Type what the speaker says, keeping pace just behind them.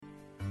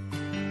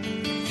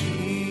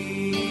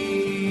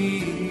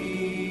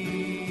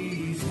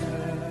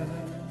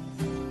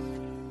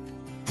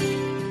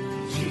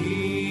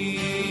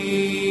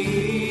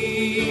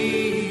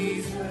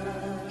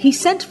He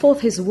sent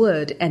forth his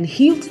word and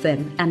healed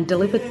them and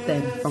delivered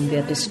them from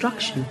their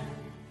destruction.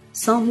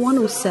 Psalm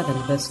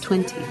 107 verse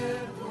 20.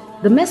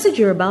 The message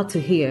you're about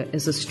to hear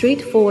is a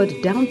straightforward,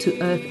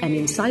 down-to-earth and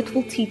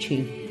insightful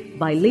teaching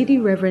by Lady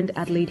Reverend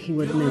Adelaide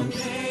Heward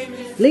Mills.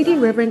 Lady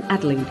Reverend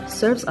Adelaide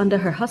serves under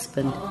her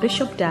husband,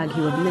 Bishop Dag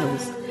Heward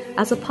Mills,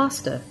 as a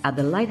pastor at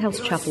the Lighthouse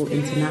Chapel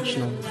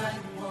International.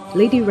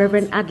 Lady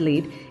Reverend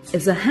Adelaide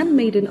is a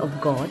handmaiden of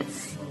God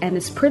and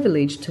is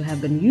privileged to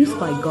have been used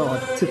by God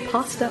to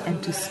pastor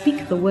and to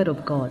speak the word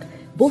of God,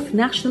 both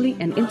nationally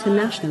and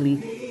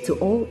internationally, to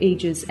all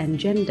ages and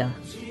gender.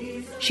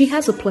 She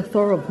has a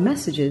plethora of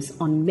messages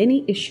on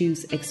many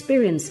issues,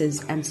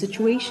 experiences, and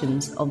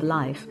situations of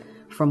life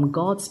from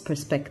God's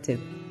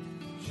perspective.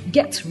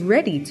 Get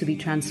ready to be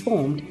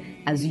transformed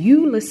as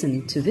you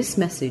listen to this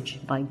message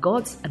by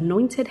God's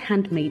anointed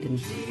handmaiden,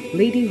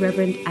 Lady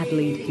Reverend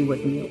Adelaide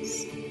Heward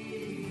Mills.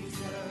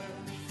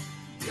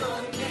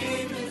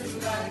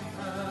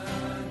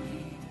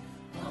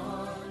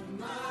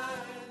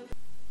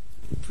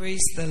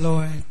 Praise the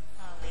Lord.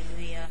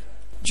 Hallelujah.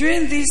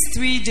 During these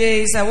 3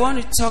 days, I want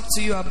to talk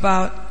to you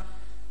about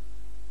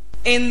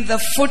in the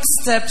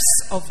footsteps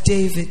of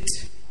David.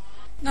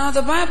 Now,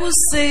 the Bible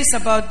says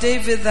about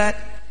David that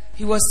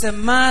he was a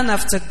man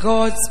after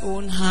God's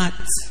own heart.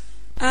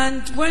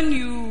 And when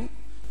you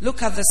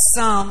look at the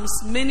Psalms,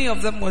 many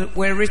of them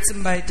were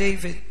written by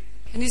David.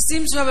 And he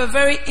seems to have a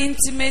very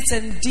intimate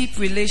and deep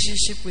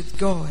relationship with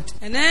God.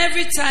 And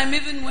every time,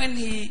 even when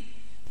he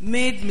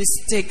made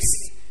mistakes,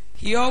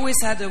 he always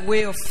had a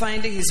way of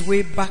finding his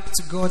way back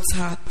to God's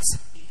heart.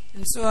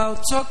 And so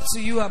I'll talk to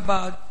you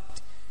about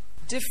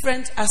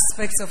different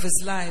aspects of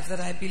his life that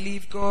I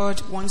believe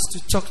God wants to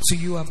talk to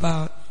you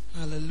about.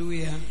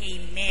 Hallelujah.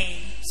 Amen.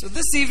 So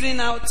this evening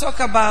I'll talk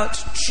about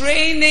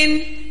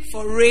training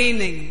for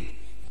reigning.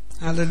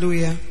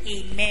 Hallelujah.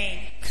 Amen.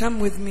 Come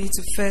with me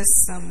to 1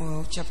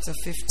 Samuel chapter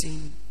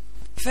 15.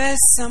 1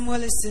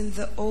 Samuel is in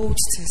the Old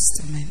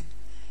Testament.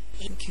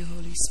 Thank you,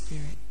 Holy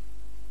Spirit.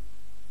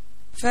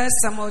 1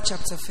 Samuel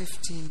chapter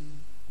 15.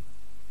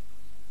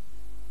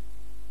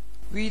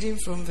 Reading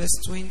from verse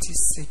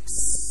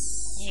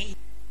 26.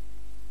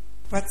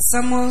 But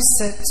Samuel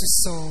said to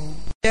Saul,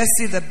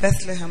 Jesse the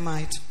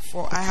Bethlehemite,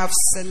 for I have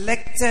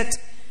selected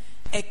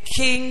a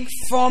king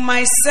for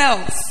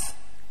myself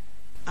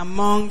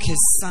among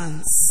his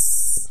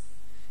sons.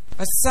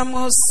 But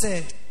Samuel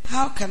said,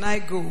 how can I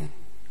go?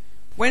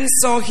 When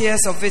Saul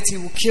hears of it, he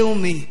will kill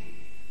me.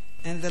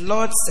 And the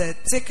Lord said,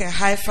 take a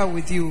heifer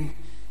with you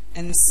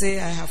and say,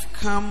 I have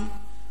come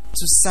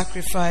to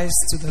sacrifice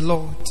to the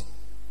Lord.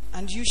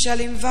 And you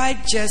shall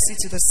invite Jesse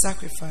to the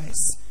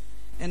sacrifice,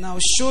 and I'll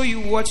show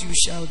you what you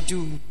shall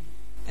do.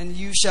 And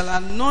you shall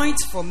anoint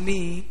for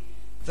me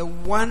the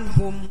one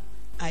whom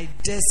I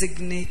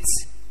designate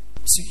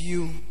to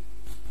you.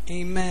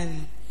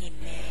 Amen.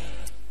 Amen.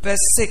 Verse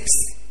 6.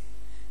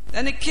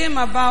 Then it came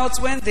about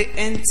when they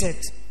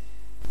entered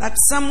that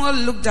Samuel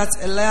looked at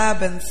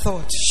Eliab and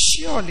thought,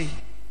 surely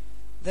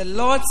the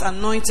Lord's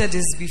anointed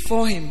is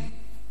before him.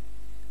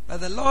 But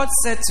the Lord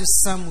said to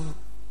Samuel,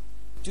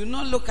 do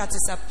not look at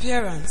his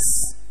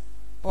appearance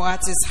or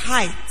at his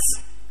height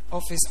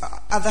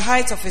at the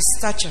height of his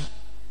stature,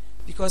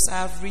 because I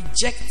have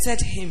rejected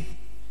him.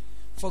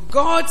 For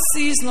God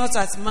sees not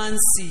as man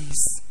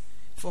sees.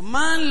 For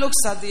man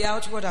looks at the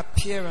outward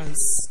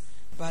appearance,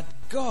 but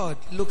God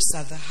looks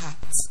at the heart.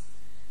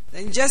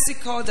 Then Jesse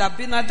called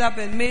Abinadab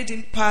and made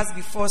him pass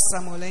before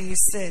Samuel, and he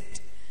said,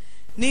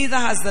 neither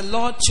has the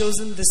Lord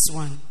chosen this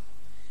one.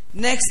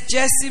 Next,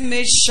 Jesse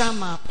made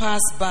Shammah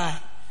pass by,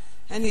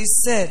 and he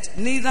said,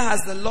 neither has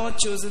the Lord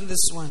chosen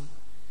this one.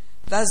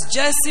 Thus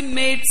Jesse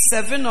made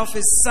 7 of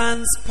his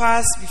sons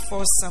pass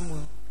before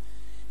Samuel.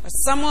 But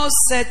Samuel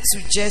said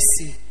to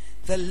Jesse,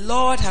 the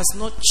Lord has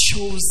not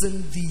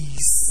chosen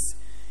these.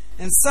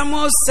 And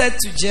Samuel said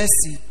to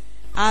Jesse,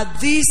 are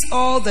these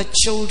all the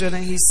children?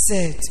 And he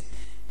said,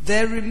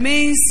 there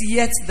remains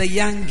yet the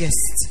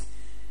youngest,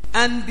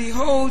 and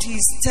behold, he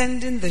is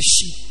tending the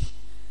sheep.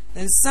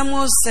 Then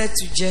Samuel said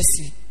to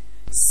Jesse,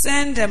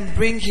 send and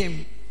bring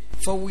him,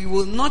 for we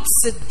will not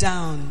sit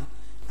down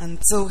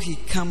until he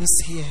comes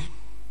here.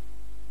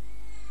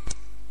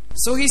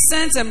 So he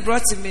sent and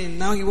brought him in.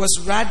 Now he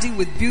was ruddy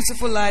with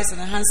beautiful eyes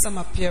and a handsome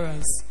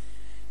appearance.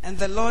 And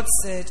the Lord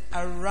said,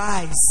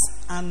 arise,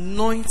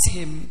 anoint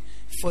him,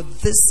 for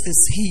this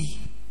is he.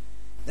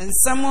 Then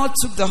Samuel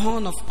took the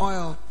horn of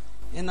oil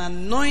and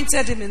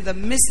anointed him in the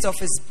midst of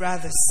his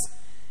brothers.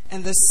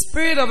 And the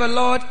Spirit of the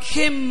Lord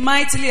came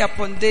mightily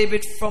upon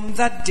David from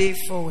that day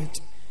forward.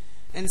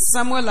 And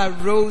Samuel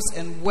arose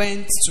and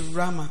went to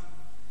Ramah.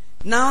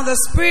 Now the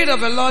Spirit of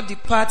the Lord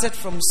departed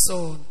from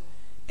Saul,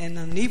 and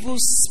an evil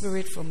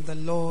spirit from the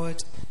Lord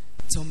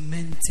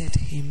tormented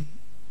him.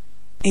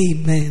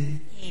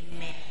 Amen.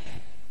 Amen.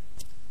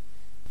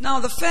 Now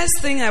the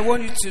first thing I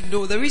want you to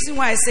know, the reason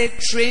why I say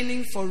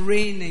training for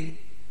reigning,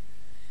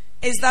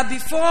 is that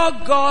before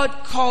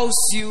God calls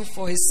you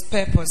for his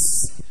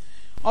purpose,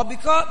 or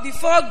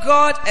before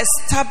God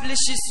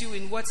establishes you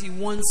in what he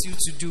wants you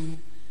to do,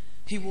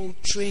 he will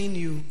train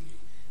you.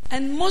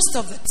 And most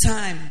of the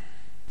time,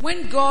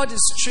 when God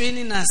is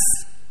training us,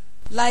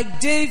 like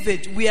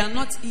David, we are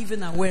not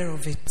even aware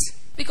of it.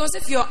 Because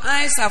if your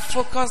eyes are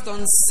focused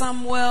on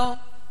Samuel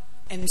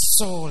and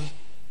Saul,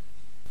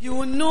 you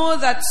will know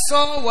that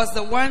Saul was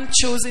the one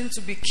chosen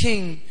to be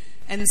king,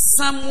 and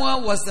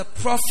Samuel was the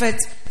prophet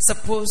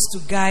supposed to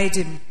guide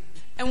him.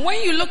 And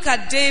when you look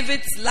at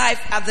David's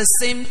life at the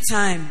same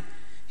time,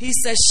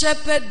 he's a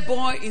shepherd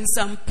boy in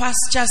some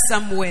pasture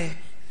somewhere.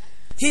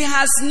 He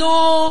has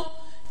no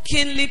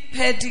kingly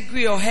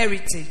pedigree or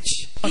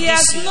heritage. He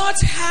has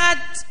not had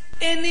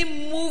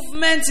any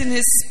movement in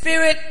his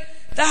spirit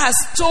that has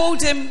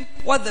told him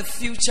what the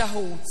future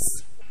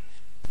holds.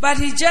 But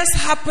he just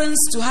happens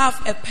to have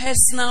a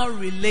personal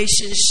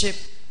relationship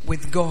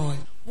with God.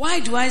 Why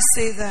do I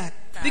say that?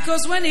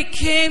 Because when he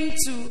came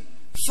to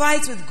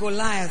fight with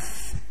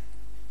Goliath,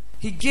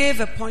 he gave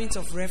a point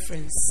of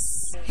reference.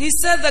 He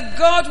said, the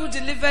God who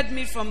delivered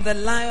me from the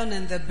lion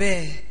and the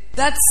bear,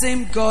 that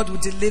same God will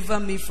deliver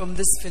me from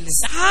this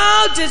Philistine.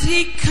 How did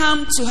he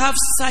come to have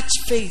such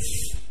faith?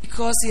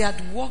 Because he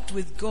had walked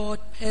with God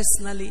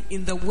personally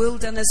in the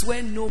wilderness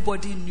where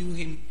nobody knew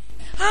him.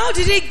 How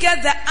did he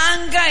get the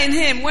anger in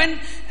him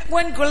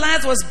when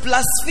Goliath was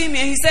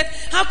blaspheming? And he said,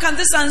 how can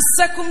this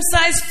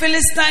uncircumcised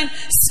Philistine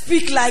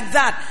speak like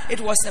that? It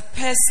was a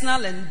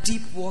personal and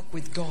deep walk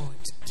with God.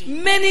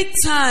 Many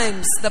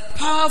times, the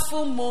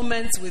powerful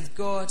moments with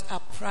God are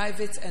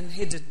private and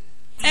hidden.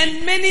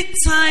 And many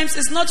times,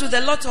 it's not with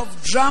a lot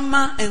of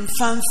drama and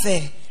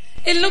fanfare.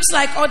 It looks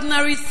like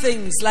ordinary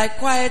things, like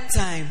quiet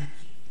time.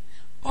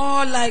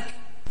 Or like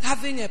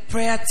having a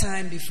prayer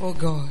time before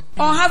God.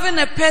 Or having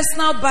a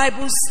personal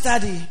Bible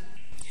study.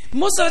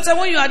 Most of the time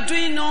when you are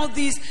doing all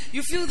these,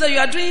 you feel that you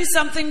are doing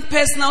something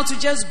personal to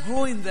just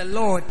grow in the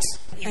Lord.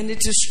 And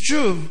it is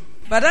true.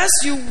 But as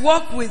you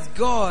walk with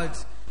God,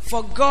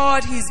 for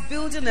God, He's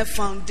building a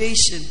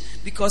foundation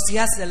because He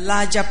has a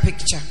larger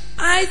picture.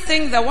 I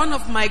think that one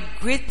of my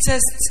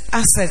greatest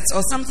assets,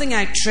 or something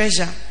I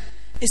treasure,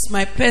 is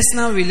my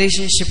personal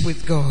relationship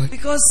with God.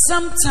 Because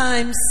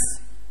sometimes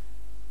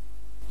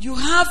you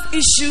have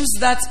issues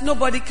that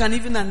nobody can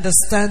even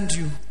understand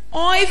you.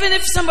 Or even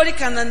if somebody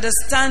can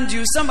understand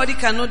you, somebody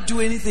cannot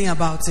do anything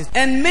about it.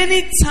 And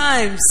many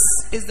times,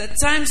 it's the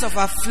times of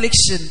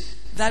affliction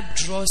that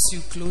draws you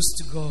close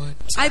to God.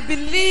 I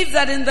believe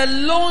that in the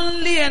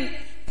lonely and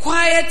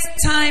quiet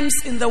times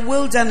in the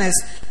wilderness,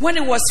 when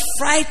it was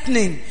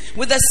frightening,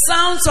 with the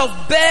sounds of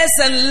bears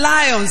and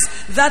lions,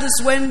 that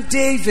is when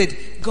David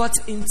got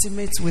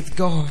intimate with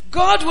God.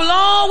 God will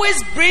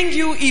always bring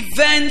you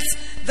events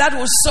that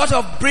will sort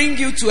of bring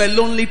you to a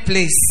lonely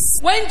place.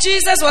 When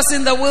Jesus was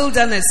in the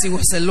wilderness, He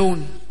was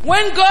alone.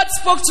 When God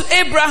spoke to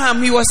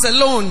Abraham, He was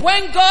alone.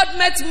 When God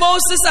met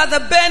Moses at the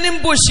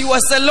burning bush, He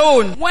was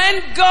alone.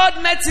 When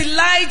God met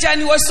Elijah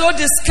and he was so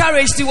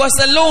discouraged, He was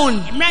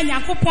alone.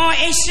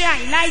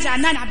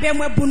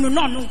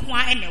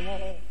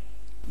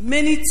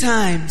 Many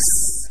times,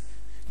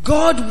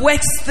 God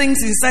works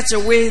things in such a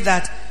way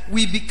that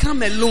we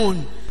become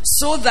alone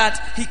so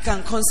that He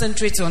can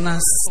concentrate on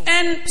us.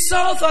 And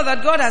Saul thought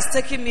that God has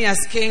taken me as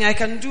king. I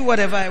can do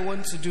whatever I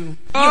want to do.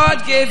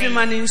 God gave him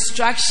an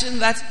instruction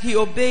that he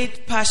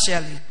obeyed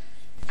partially.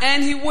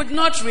 And he would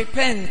not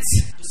repent.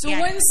 So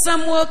when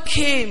Samuel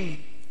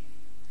came,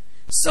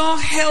 Saul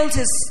held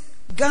his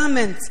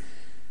garment.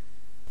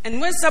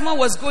 And when Samuel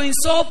was going,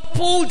 Saul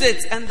pulled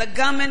it and the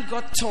garment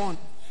got torn.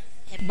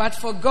 But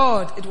for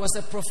God, it was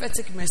a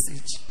prophetic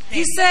message.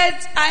 He said,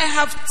 I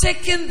have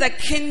taken the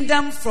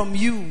kingdom from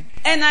you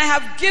and I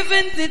have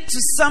given it to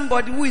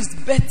somebody who is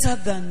better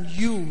than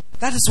you.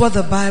 That is what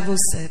the Bible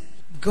said.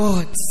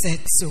 God said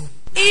so.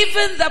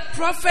 Even the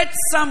prophet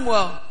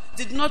Samuel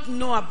did not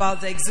know about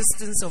the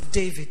existence of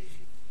David.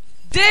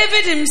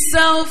 David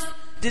himself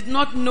did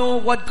not know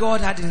what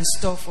God had in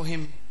store for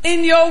him.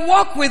 In your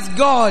walk with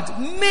God,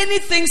 many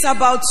things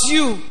about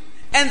you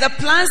and the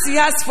plans He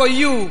has for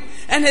you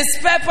and His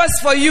purpose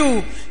for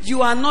you,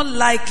 you are not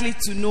likely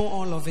to know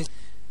all of it.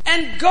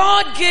 And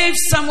God gave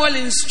Samuel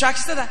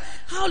instructions that,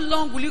 how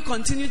long will you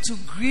continue to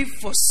grieve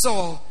for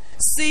Saul,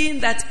 seeing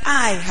that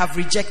I have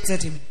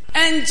rejected him?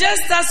 And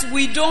just as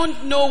we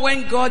don't know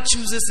when God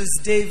chooses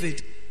His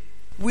David,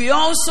 we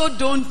also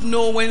don't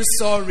know when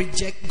God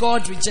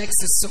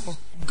rejects His Saul.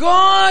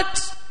 God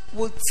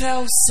will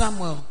tell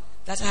Samuel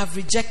that I have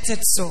rejected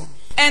Saul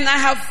and I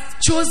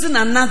have chosen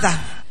another.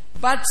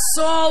 But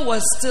Saul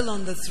was still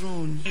on the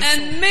throne.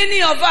 And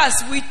many of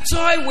us, we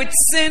toy with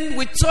sin,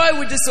 we toy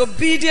with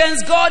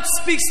disobedience. God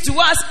speaks to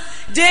us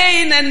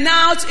day in and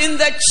out. In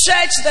the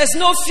church, there's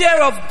no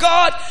fear of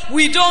God.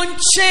 We don't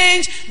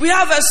change. We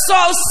have a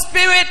Saul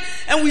spirit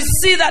and we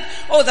see that,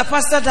 oh, the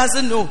pastor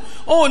doesn't know.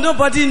 Oh,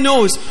 nobody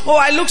knows. Oh,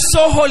 I look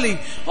so holy.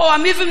 Oh,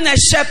 I'm even a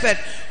shepherd.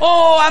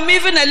 Oh, I'm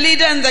even a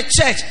leader in the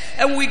church.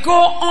 And we go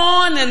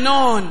on and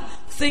on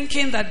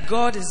thinking that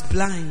God is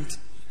blind.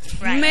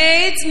 Right.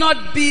 May it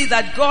not be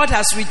that God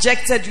has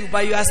rejected you,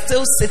 but you are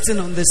still sitting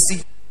on the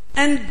seat.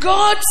 And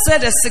God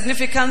said a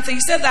significant thing.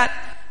 He said that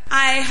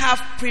I have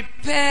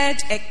prepared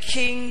a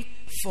king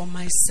for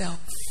myself.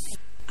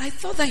 I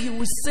thought that he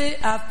would say,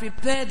 I've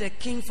prepared a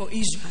king for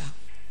Israel.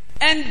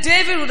 And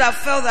David would have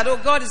felt that, oh,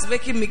 God is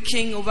making me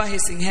king over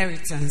his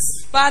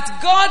inheritance. But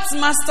God's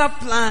master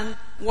plan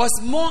was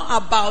more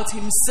about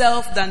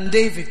himself than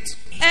David.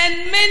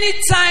 And many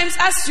times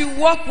as you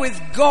walk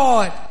with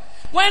God,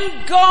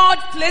 when God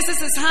places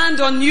his hand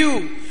on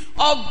you,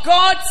 or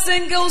God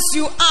singles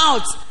you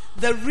out,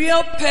 the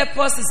real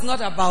purpose is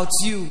not about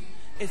you.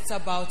 It's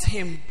about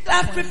him.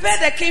 I've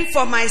prepared a king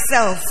for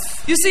myself.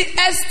 You see,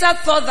 Esther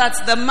thought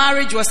that the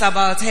marriage was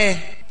about her.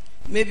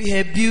 Maybe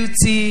her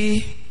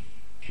beauty.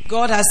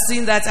 God has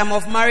seen that I'm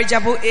of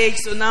marriageable age,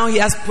 so now he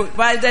has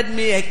provided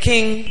me a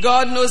king.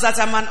 God knows that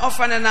I'm an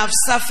orphan and I've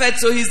suffered,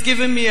 so he's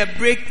given me a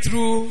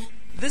breakthrough.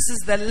 This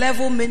is the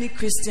level many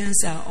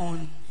Christians are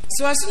on.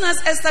 So as soon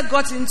as Esther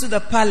got into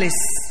the palace,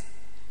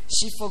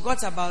 she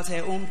forgot about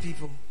her own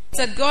people.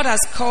 She said, God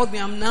has called me,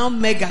 I'm now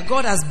mega.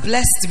 God has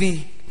blessed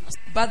me.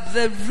 But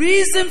the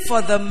reason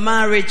for the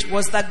marriage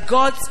was that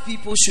God's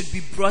people should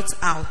be brought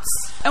out.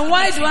 And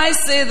why do I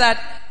say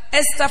that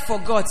Esther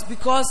forgot?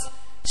 Because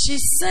she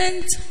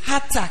sent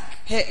Hatak,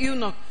 her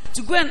eunuch,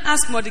 to go and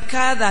ask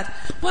Mordecai that,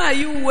 why are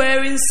you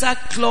wearing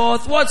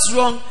sackcloth? What's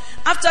wrong?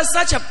 After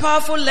such a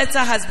powerful letter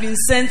has been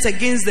sent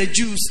against the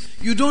Jews,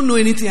 you don't know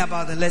anything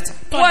about the letter.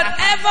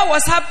 Whatever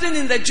was happening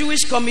in the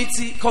Jewish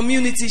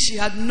community, she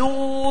had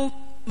no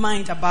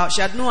mind about,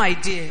 she had no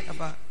idea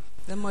about.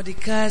 Then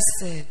Mordecai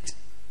said,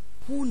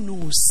 who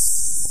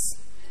knows?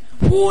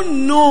 Who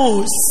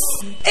knows?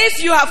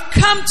 If you have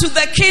come to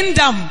the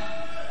kingdom,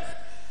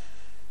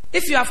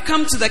 if you have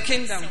come to the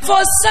kingdom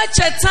for such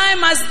a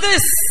time as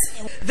this,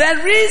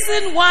 the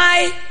reason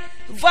why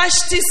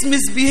Vashti's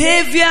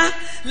misbehavior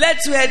led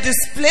to her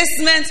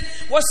displacement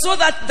was so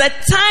that the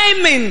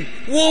timing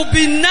will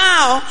be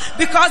now,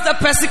 because the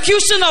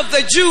persecution of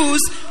the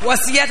Jews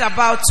was yet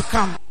about to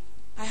come.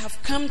 I have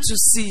come to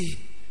see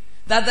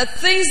that the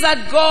things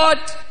that God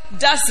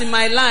does in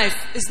my life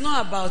is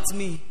not about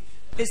me.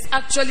 It's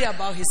actually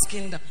about his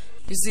kingdom.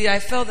 You see, I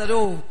felt that,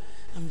 oh,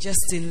 I'm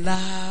just in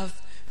love.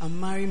 I'm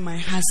marrying my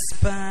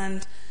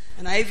husband.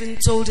 And I even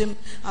told him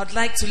I would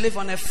like to live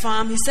on a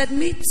farm. He said,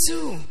 me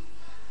too.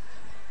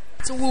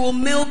 So we will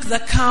milk the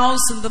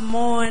cows in the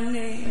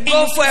morning,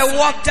 go for a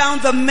walk down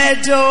the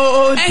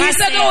meadow. And he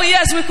said, oh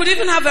yes, we could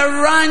even have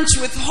a ranch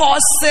with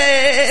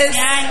horses.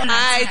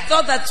 I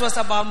thought that was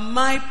about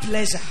my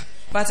pleasure.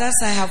 But as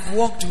I have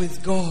walked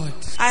with God,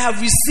 I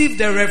have received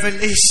a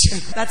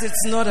revelation that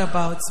it's not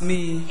about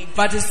me,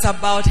 but it's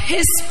about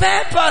his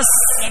purpose.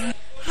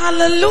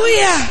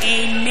 Hallelujah.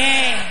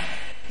 Amen.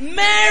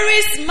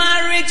 Mary's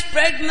marriage,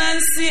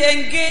 pregnancy,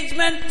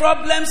 engagement,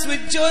 problems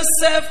with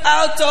Joseph,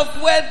 out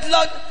of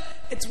wedlock.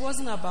 It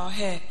wasn't about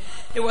her.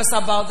 It was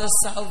about the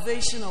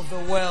salvation of the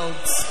world.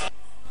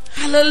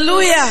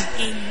 Hallelujah.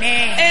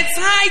 Amen. It's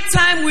high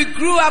time we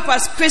grew up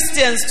as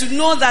Christians to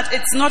know that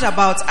it's not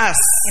about us.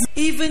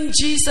 Even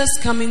Jesus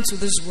coming to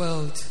this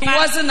world, it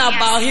wasn't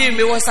about him.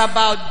 It was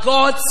about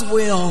God's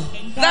will.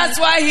 That's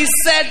why he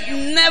said,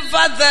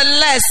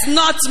 nevertheless,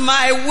 not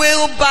my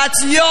will, but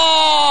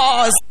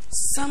yours.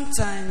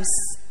 Sometimes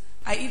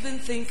I even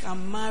think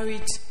I'm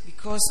married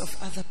because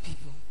of other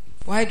people.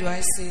 Why do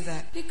I say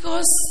that?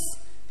 Because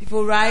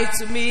people write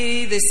to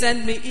me, they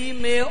send me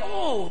email.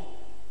 Oh,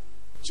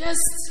 just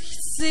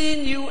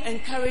seeing you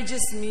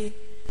encourages me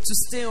to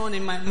stay on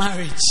in my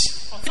marriage.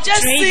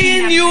 Just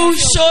seeing you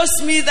shows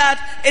me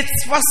that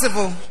it's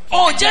possible.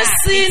 Oh, just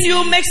seeing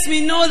you makes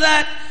me know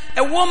that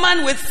a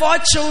woman with 4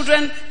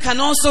 children can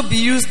also be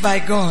used by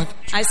God.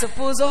 I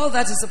suppose all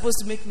that is supposed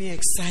to make me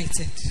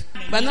excited.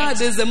 But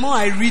nowadays, the more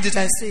I read it,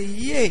 I say,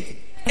 yay.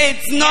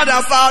 It's not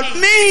about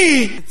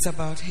me. It's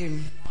about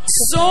him.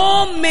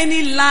 So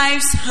many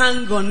lives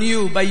hang on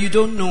you, but you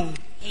don't know.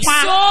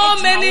 So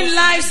many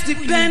lives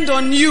depend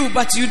on you,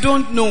 but you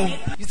don't know.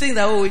 You think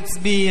that, oh,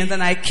 it's me, and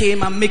then I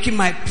came, I'm making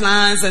my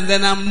plans, and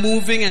then I'm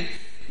moving.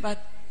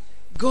 But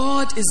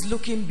God is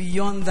looking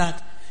beyond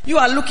that. You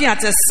are looking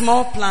at a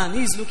small plan.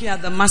 He's looking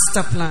at the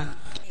master plan.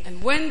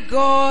 And when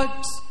God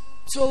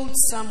told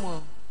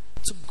Samuel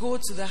to go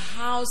to the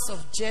house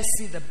of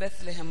Jesse the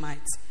Bethlehemite,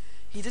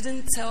 he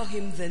didn't tell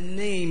him the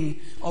name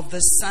of the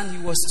son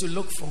he was to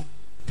look for.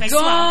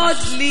 God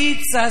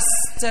leads us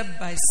step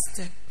by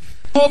step.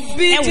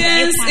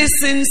 Obedience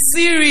is in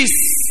series.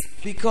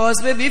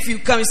 Because maybe if you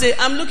come and say,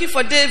 I'm looking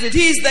for David,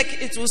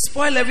 it will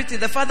spoil everything.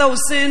 The father will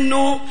say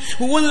no,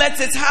 we won't let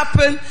it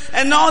happen,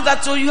 and all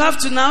that. So you have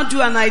to now do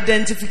an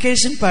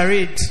identification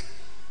parade.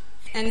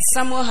 And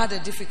Samuel had a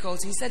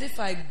difficulty. He said, if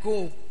I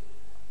go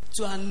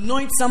to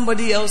anoint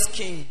somebody else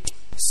king,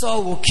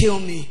 Saul will kill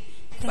me.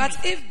 But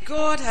if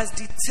God has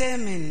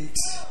determined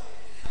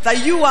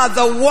that you are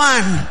the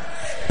one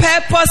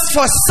purpose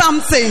for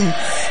something,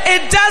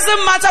 it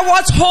doesn't matter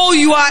what hole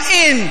you are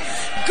in.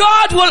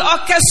 God will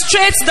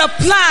orchestrate the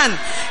plan.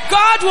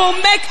 God will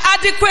make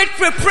adequate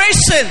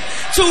preparation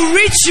to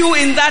reach you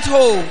in that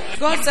hole.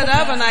 God said, I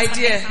have an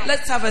idea.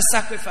 Let's have a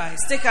sacrifice.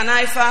 Take an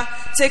ephah,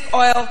 take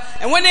oil,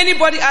 and when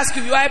anybody asks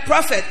you, you are a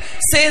prophet,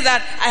 say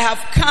that I have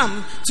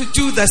come to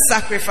do the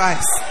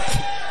sacrifice.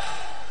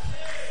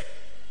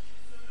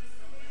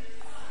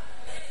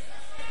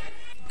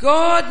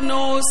 God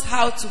knows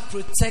how to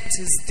protect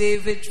his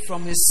David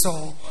from his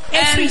Saul.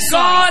 Every And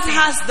Saul, God I think.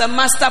 has the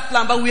master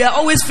plan, but we are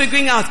always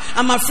figuring out,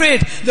 I'm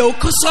afraid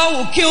Saul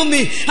will kill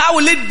me. How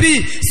will it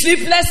be?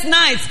 Sleepless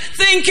nights,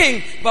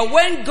 thinking. But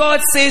when God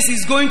says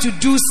he's going to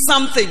do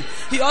something,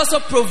 he also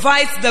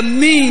provides the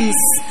means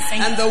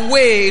and the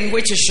way in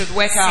which it should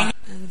work out.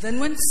 And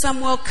then when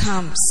Samuel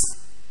comes,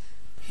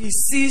 he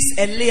sees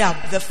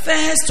Eliab, the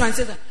first one,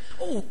 said,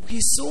 oh,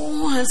 he's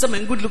so handsome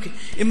and good looking.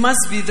 It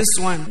must be this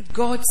one.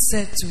 God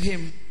said to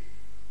him,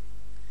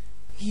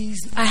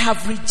 I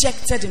have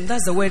rejected him.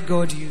 That's the word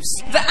God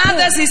used. The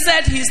others, he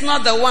said, he's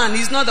not the one.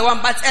 He's not the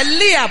one. But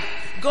Eliab,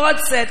 God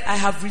said, I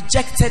have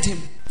rejected him.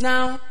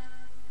 Now,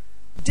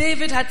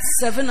 David had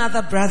 7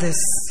 other brothers.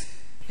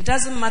 It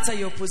doesn't matter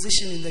your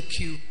position in the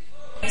queue.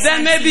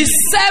 There may be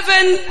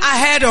 7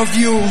 ahead of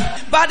you,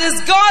 but it's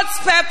God's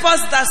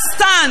purpose that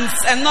stands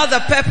and not the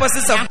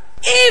purposes of.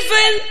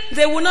 Even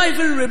they will not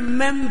even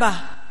remember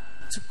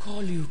to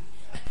call you.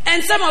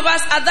 And some of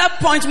us at that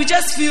point we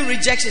just feel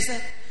rejection. Say,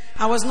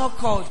 I was not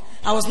called.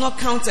 I was not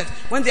counted.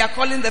 When they are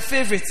calling the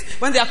favorites,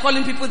 when they are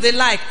calling people they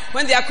like,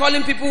 when they are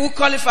calling people who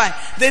qualify,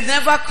 they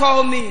never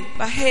call me.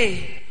 But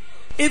hey,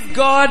 if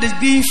God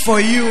be for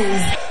you,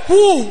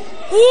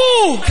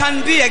 who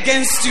can be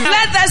against you?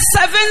 Let the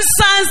 7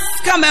 sons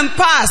come and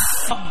pass.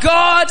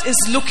 God is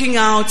looking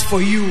out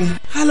for you.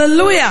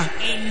 Hallelujah.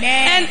 Amen.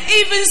 And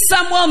even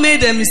Samuel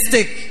made a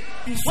mistake.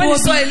 When he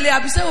saw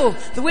Eliab, he said, oh,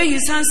 the way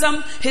he's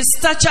handsome, his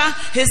stature,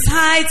 his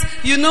height,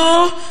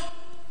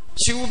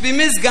 she will be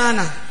Miss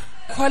Ghana.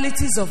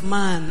 Qualities of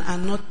man are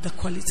not the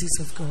qualities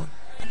of God.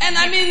 And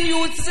I mean, you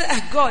would say,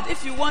 God,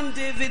 if you want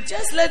David,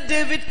 just let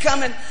David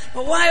come. And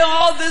why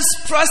all this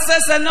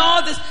process and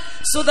all this?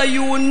 So that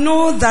you will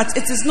know that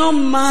it is not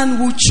man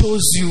who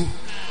chose you.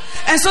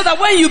 And so that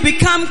when you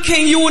become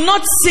king, you will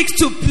not seek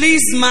to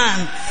please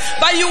man,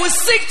 but you will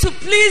seek to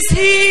please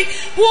he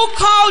who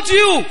called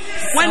you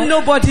when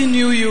nobody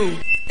knew you.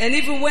 And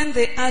even when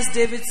they asked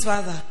David's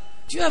father,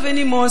 do you have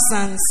any more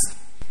sons?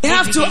 They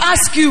have to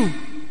ask you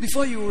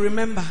before you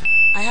remember.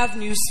 I have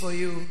news for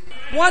you.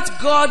 What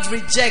God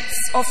rejects,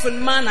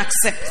 often man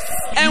accepts.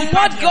 And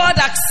what God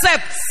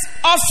accepts,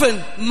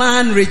 often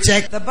man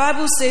rejects. The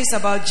Bible says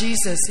about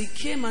Jesus, he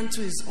came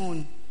unto his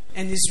own,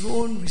 and his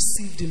own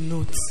received him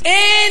not.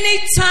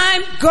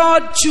 Anytime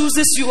God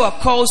chooses you or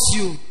calls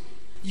you,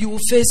 you will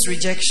face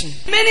rejection.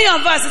 Many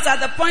of us, it's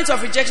at the point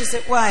of rejection,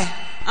 say, why?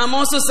 I'm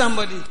also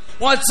somebody.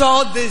 What's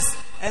all this?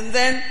 And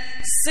then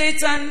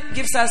Satan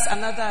gives us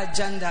another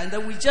agenda, and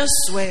then we just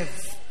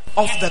swerve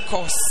off the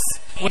course.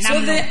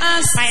 So they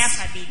asked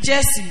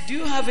Jesse, do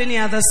you have any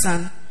other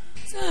son?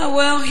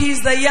 Well,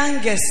 he's the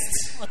youngest.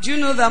 Do you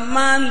know that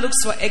man looks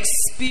for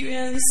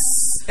experience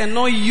and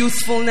not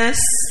youthfulness?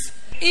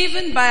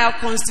 Even by our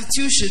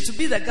constitution, to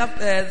be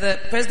the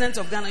president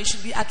of Ghana, you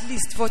should be at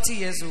least 40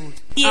 years old.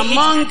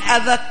 Among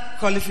other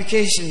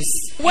qualifications.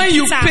 When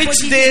you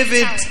pitch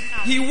David,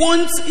 he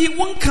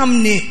won't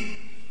come near.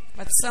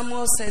 But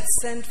Samuel said,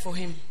 send for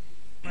him.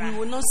 We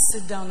will not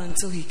sit down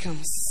until he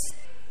comes.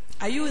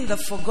 Are you in the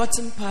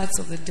forgotten parts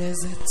of the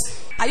desert?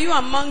 Are you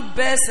among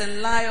bears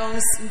and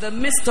lions in the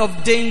midst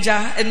of danger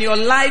and your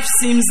life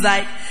seems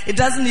like it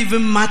doesn't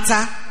even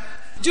matter?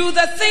 Do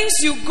the things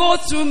you go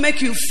through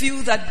make you feel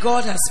that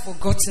God has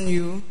forgotten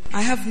you?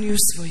 I have news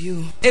for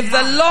you. If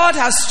the Lord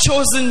has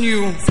chosen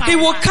you, he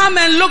will come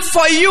and look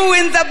for you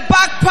in the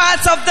back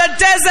parts of the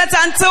desert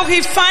until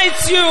he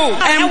finds you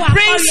and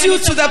brings you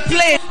to the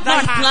place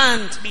that he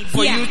planned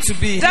for you to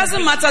be. It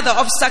doesn't matter the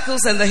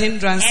obstacles and the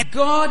hindrance.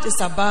 God is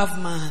above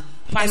man.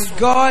 And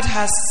God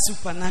has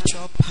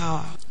supernatural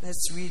power.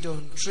 Let's read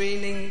on.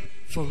 Training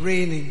for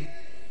reigning.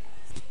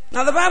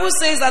 Now the Bible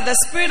says that the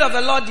Spirit of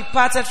the Lord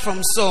departed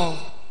from Saul.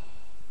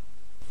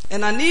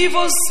 And an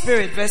evil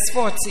spirit, verse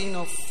 14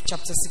 of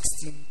chapter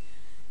 16.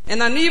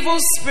 And an evil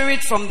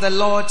spirit from the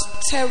Lord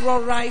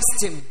terrorized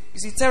him. You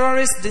see,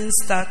 terrorists didn't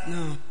start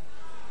now.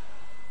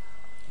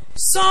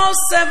 Saul's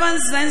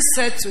servants then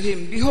said to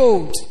him,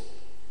 behold,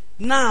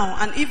 now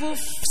an evil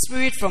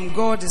spirit from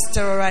God is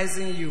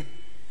terrorizing you.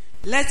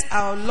 Let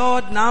our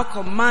Lord now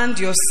command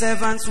your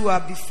servants who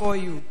are before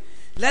you.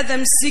 Let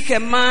them seek a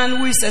man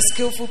who is a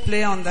skillful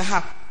player on the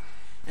harp.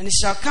 And it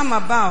shall come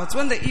about,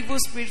 when the evil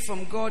spirit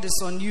from God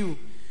is on you,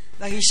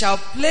 that he shall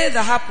play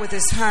the harp with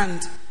his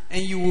hand,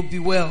 and you will be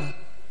well.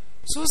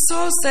 So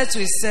Saul said to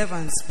his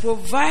servants,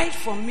 provide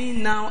for me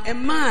now a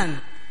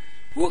man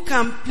who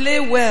can play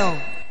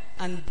well,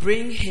 and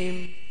bring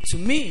him to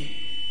me.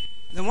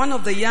 Then one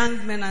of the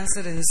young men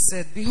answered and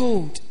said,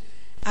 behold,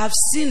 I have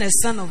seen a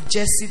son of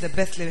Jesse the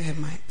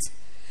Bethlehemite,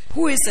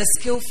 who is a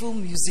skillful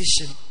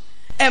musician,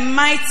 a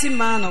mighty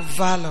man of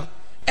valor,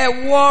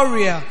 a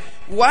warrior,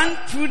 one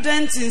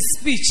prudent in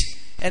speech,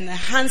 and a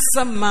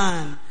handsome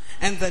man,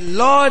 and the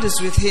Lord is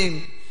with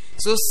him.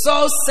 So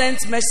Saul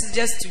sent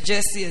messengers to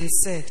Jesse and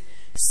said,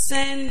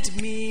 send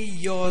me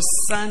your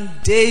son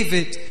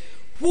David,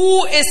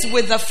 who is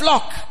with the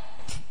flock.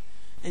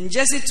 And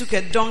Jesse took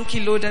a donkey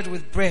loaded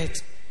with bread,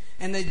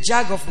 and a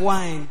jug of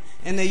wine,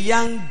 and a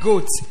young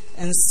goat,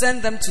 and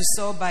sent them to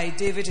Saul by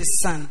David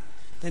his son.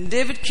 Then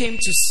David came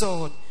to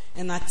Saul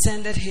and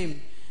attended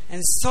him.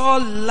 And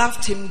Saul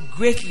loved him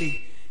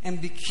greatly and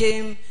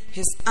became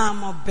his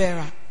armor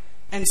bearer.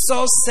 And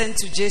Saul sent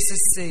to Jesse,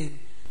 saying,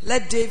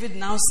 let David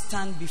now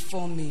stand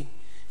before me,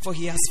 for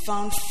he has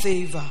found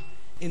favor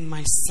in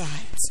my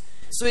sight.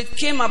 So it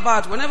came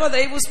about, whenever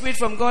the evil spirit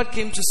from God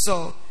came to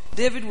Saul,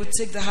 David would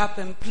take the harp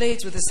and play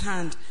it with his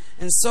hand,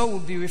 and Saul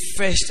would be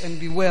refreshed and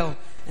be well,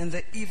 and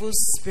the evil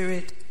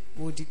spirit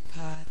would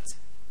depart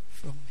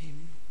from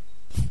him.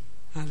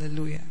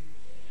 Hallelujah.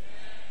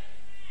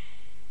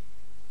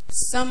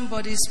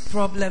 Somebody's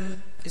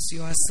problem is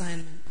your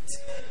assignment.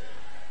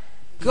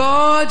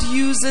 God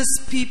uses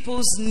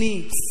people's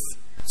needs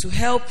to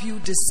help you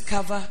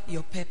discover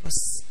your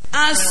purpose.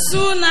 As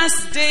soon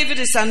as David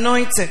is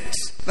anointed,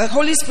 the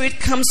Holy Spirit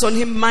comes on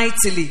him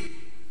mightily.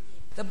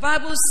 The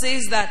Bible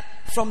says that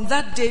from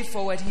that day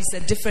forward, he's a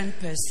different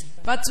person.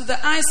 But to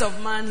the eyes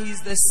of man,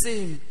 he's the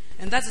same.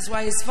 And that is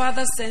why his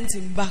father sent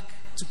him back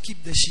to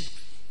keep the sheep.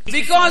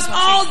 Because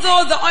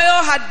although the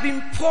oil had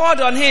been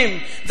poured on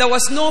him, there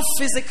was no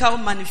physical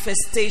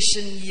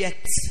manifestation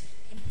yet.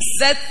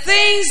 The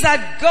things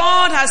that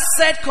God has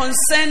said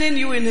concerning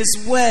you in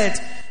His Word,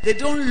 they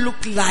don't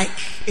look like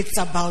it's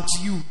about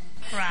you.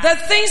 Right. The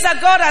things that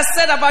God has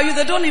said about you,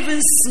 they don't even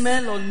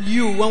smell on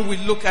you when we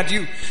look at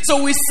you.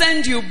 So we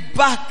send you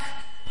back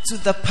to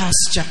the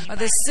pasture. But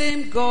the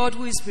same God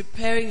who is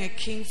preparing a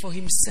king for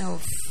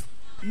Himself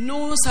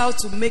knows how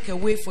to make a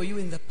way for you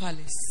in the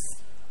palace.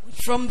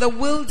 From the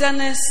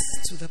wilderness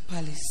to the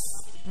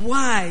palace.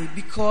 Why?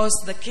 Because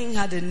the king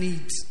had a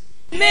need.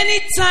 Many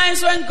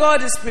times when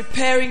God is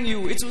preparing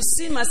you, it will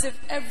seem as if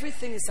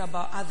everything is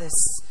about others.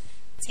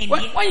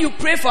 When you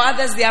pray for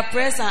others, their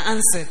prayers are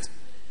answered.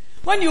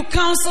 When you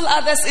counsel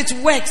others, it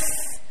works.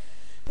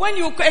 When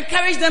you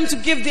encourage them to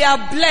give, they are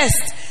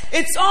blessed.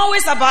 It's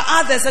always about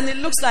others, and it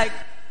looks like,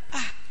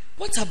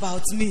 what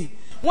about me?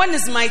 When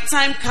is my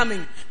time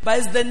coming? But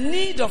it's the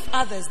need of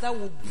others that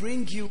will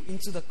bring you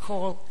into the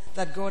call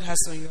that God has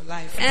on your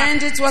life.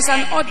 And it was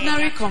an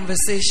ordinary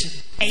conversation.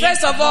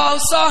 First of all,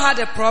 Saul had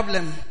a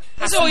problem.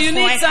 So you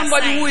need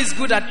somebody who is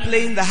good at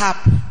playing the harp.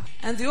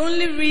 And the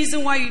only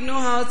reason why you know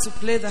how to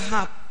play the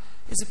harp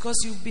is because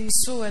you've been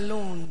so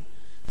alone.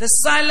 The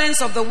silence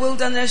of the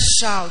wilderness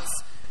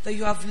shouts that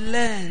you have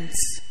learned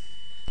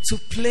to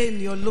play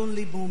in your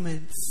lonely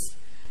moments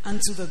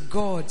unto the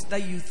God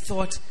that you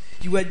thought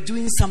you were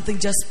doing something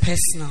just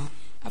personal.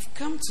 I've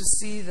come to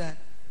see that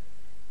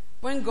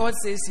when God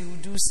says He will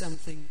do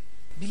something,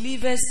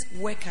 believers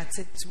work at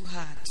it too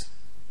hard.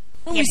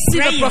 When we see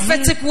the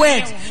prophetic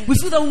word, we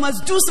feel that we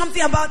must do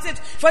something about it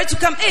for it to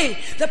come. Hey,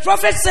 the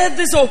prophet said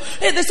this, or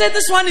hey, they said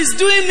this one is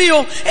doing me,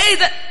 or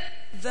hey,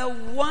 the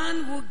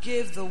one who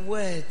gave the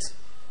word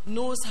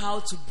knows how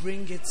to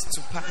bring it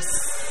to pass.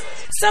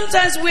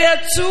 Sometimes we are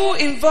too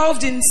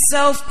involved in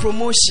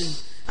self-promotion.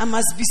 I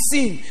must be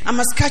seen. I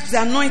must catch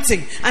the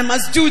anointing. I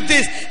must do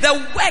this. The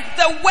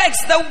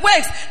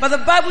works. But the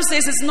Bible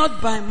says it's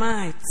not by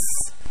might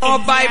or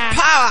by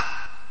power,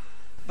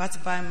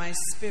 but by my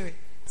spirit.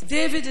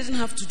 David didn't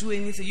have to do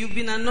anything. You've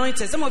been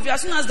anointed. Some of you,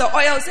 as soon as the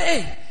oil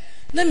say, hey,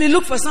 let me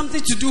look for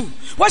something to do.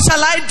 What shall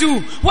I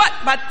do? What?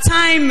 But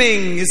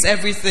timing is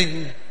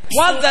everything.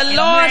 What the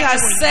Lord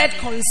has said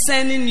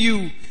concerning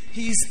you,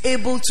 He is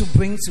able to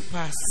bring to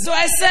pass. So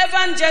a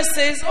servant just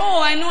says,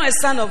 oh, I know a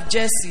son of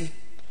Jesse.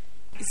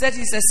 He said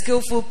he's a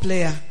skillful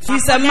player.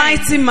 He's a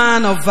mighty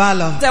man of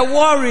valor. He's a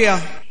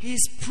warrior.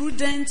 He's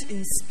prudent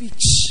in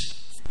speech.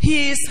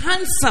 He is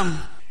handsome.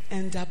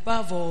 And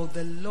above all,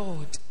 the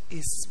Lord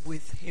is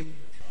with him.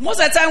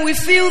 Most of the time we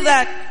feel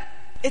that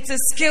it is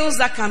skills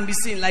that can be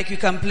seen. Like you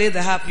can play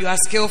the harp. You are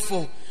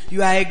skillful.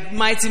 You are a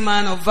mighty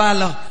man of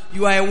valor.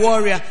 You are a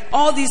warrior.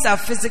 All these are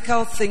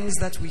physical things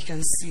that we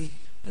can see.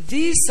 But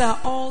these are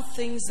all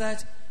things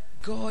that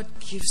God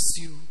gives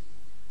you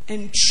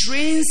and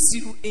trains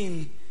you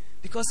in,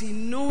 because He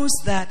knows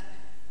that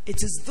it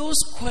is those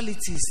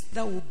qualities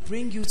that will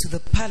bring you to the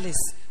palace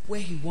where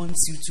He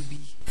wants you to be.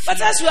 But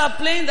as you are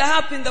playing the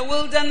harp in the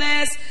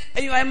wilderness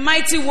and you are a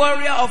mighty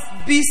warrior of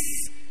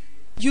beasts,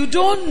 you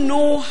don't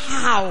know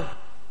how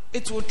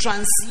it will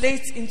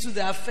translate into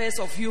the affairs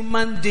of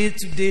human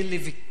day-to-day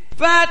living.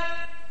 But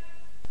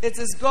it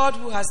is God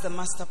who has the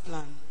master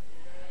plan.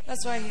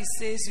 That's why He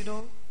says,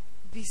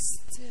 be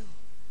still.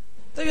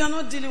 So you are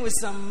not dealing with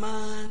some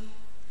man.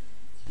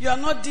 You are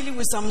not dealing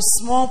with some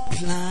small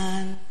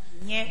plan.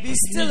 Be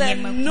still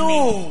and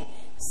know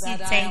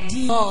that I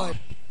am God.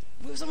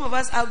 Some of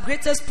us, our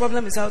greatest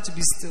problem is how to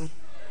be still.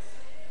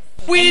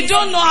 We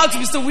don't know how to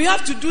be still. We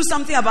have to do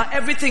something about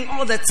everything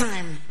all the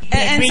time.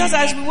 And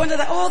sometimes we wonder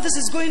that, oh, this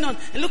is going on.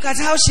 And look at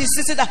how she's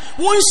sitting there.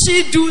 Won't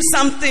she do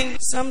something?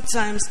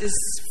 Sometimes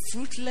it's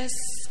fruitless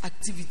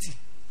activity.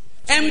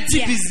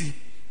 Empty busy.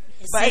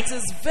 But it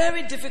is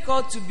very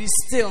difficult to be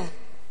still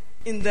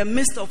in the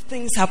midst of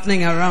things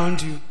happening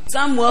around you.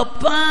 Samuel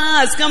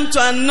has come to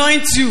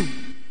anoint you.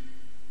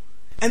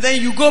 And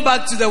then you go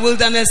back to the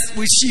wilderness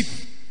with sheep.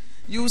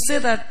 You say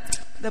that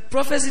The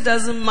prophecy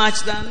doesn't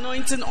match. The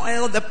anointing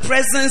oil, the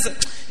presence,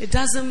 it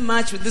doesn't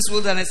match with this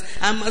wilderness.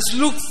 I must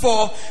look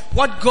for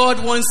what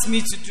God wants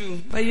me to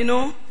do. But you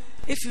know,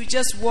 if you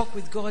just walk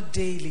with God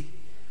daily,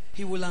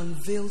 He will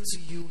unveil to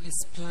you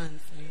His plan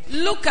for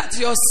you. Look at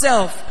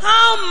yourself.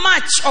 How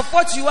much of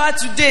what you are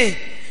today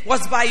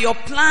was by your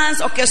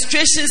plans,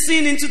 orchestration,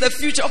 seeing into the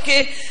future?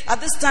 Okay, at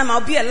this time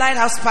I'll be a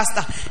lighthouse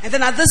pastor. And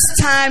then at this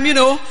time,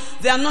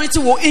 the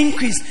anointing will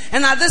increase.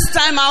 And at this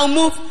time I'll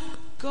move.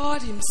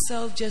 God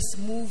Himself just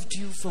moved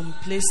you from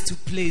place to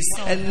place.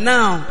 And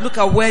now, look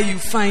at where you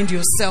find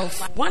yourself.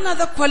 One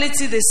other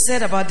quality they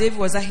said about David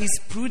was that he's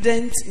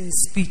prudent in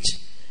speech.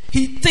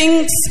 He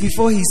thinks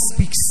before he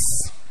speaks.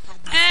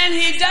 And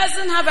he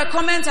doesn't have a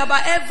comment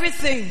about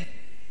everything.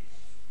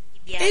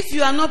 If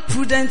you are not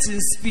prudent in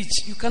speech,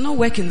 you cannot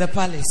work in the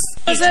palace.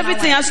 Because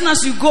everything, as soon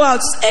as you go out,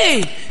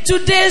 hey,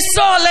 today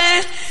Saul,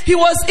 he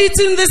was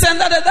eating this and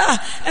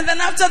that. And then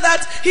after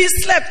that, he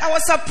slept. I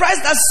was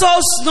surprised that Saul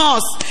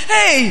snores.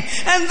 Hey,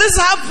 and this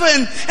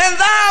happened, and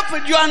that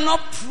happened. You are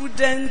not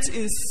prudent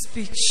in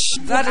speech.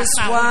 That is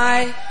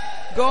why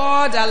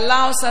God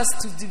allows us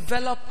to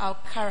develop our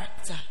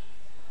character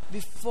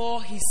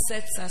before He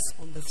sets us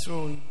on the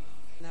throne.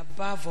 And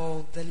above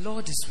all, the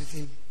Lord is with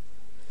him.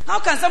 How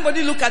can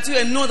somebody look at you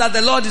and know that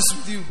the Lord is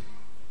with you?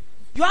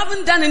 You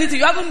haven't done anything.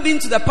 You haven't been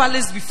to the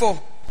palace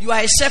before. You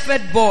are a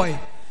shepherd boy.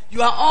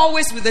 You are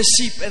always with the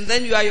sheep, and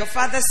then you are your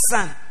father's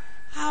son.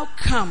 How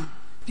come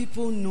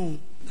people know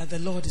that the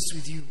Lord is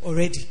with you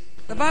already?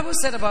 The Bible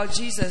said about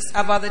Jesus,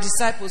 about the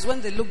disciples,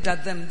 when they looked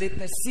at them, they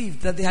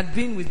perceived that they had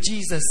been with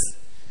Jesus.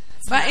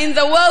 But in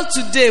the world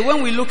today,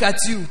 when we look at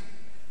you,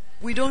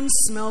 we don't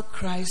smell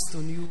Christ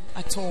on you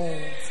at all.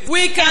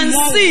 We can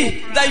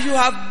see that you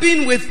have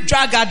been with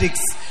drug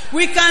addicts.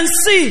 We can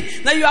see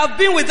that you have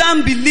been with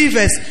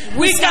unbelievers.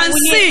 We can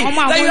see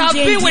that you have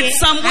been with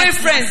some way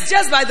friends.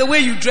 Just by the way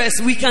you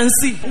dress, we can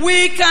see.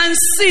 We can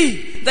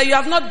see that you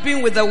have not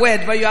been with the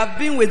word, but you have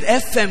been with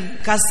FM,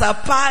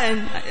 Kasapa,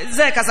 and is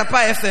there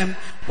Kasapa FM?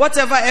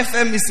 Whatever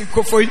FM is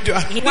for you.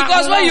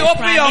 Because when you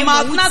open your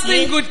mouth,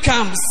 nothing good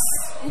comes.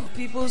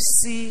 People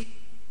see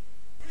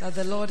that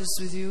the Lord is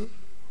with you.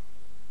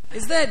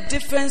 Is there a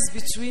difference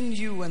between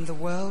you and the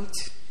world?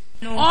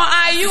 No. Or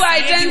are you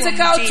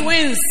identical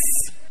twins?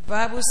 The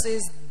Bible says,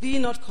 be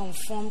not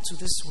conformed to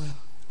this world.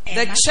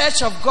 The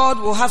church of God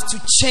will have to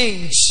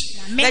change.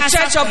 The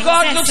church of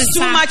God looks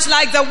too much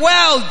like the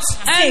world.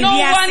 And no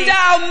wonder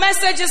our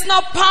message is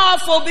not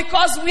powerful,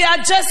 because we are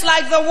just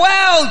like the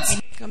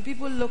world. Can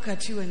people look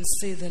at you and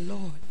say, the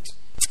Lord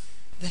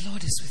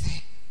is with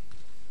you?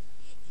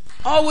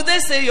 Or would they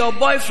say your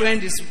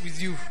boyfriend is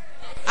with you?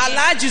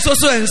 Elijah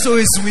so and so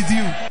is with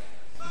you.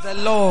 The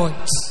Lord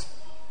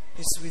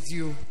is with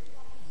you.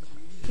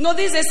 No,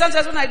 these days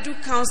sometimes when I do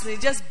counseling,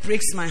 it just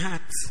breaks my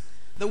heart.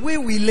 The way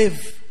we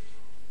live.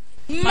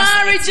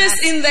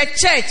 Marriages in the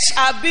church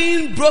are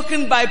being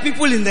broken by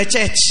people in the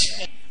church.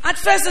 At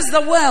first it's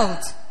the world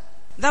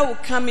that will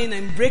come in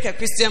and break a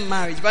Christian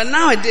marriage. But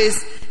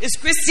nowadays, it's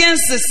Christian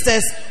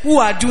sisters who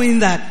are doing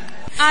that.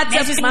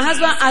 My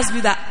husband asked me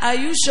that, are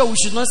you sure we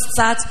should not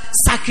start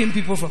sacking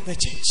people from the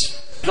church?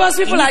 Because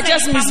people are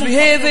just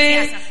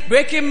misbehaving,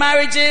 breaking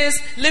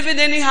marriages, living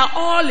anyhow,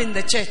 all in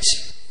the church.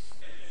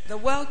 The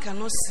world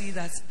cannot see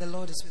that the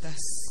Lord is with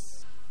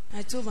us.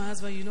 I told my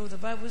husband, the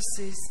Bible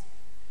says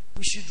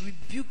we should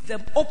rebuke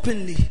them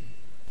openly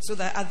so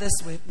that others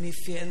may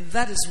fear. And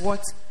that is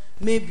what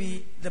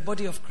maybe the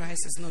body of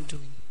Christ is not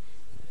doing.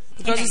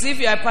 Because you see, if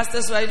you are a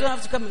pastor, so I don't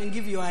have to come and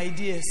give you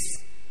ideas.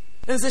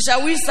 And say,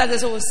 shall we sack them?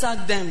 So we'll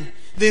sack them.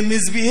 They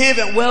misbehave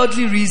for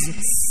worldly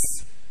reasons.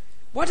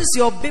 What is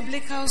your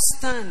biblical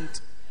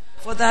stand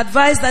for the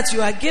advice that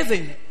you are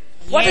giving?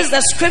 What is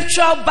the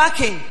scriptural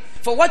backing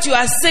for what you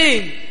are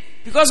saying?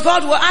 Because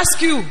God will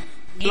ask you.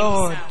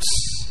 Lord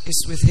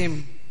is with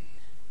him.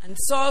 And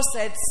Saul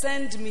said,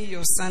 send me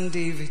your son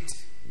David,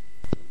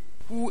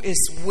 who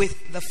is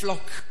with the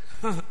flock.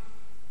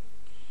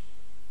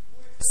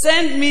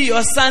 Send me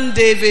your son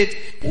David,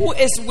 who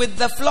is with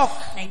the flock.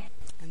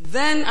 And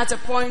then at a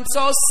point,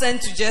 Saul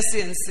sent to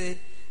Jesse and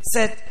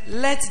said,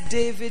 let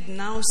David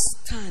now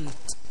stand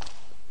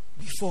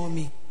before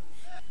me.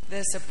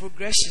 There's a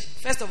progression.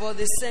 First of all,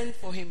 they sent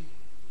for him.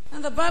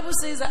 And the Bible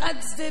says that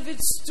as David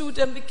stood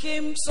and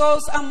became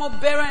Saul's armor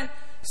bearer,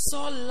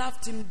 Saul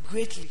loved him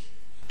greatly.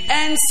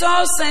 And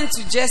Saul sent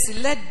to Jesse,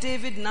 let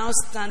David now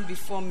stand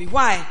before me.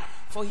 Why?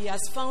 For he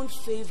has found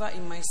favor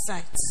in my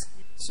sight.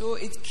 So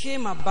it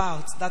came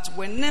about that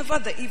whenever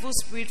the evil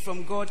spirit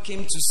from God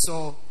came to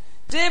Saul,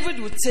 David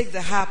would take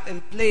the harp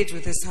and play it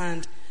with his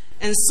hand,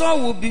 and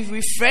Saul would be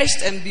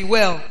refreshed and be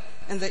well,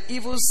 and the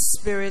evil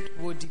spirit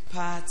would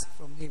depart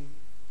from him.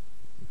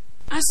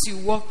 As you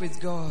walk with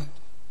God,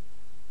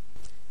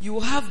 you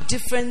will have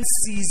different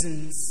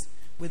seasons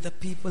with the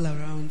people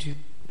around you.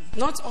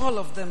 Not all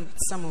of them, but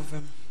some of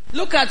them.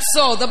 Look at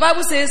Saul. The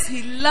Bible says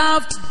he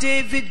loved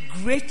David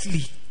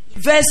greatly.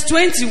 Verse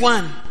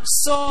 21.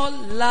 Saul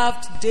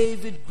loved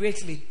David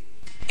greatly.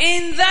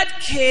 In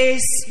that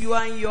case, you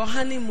are in your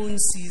honeymoon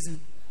season.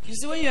 You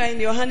see, when you are in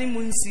your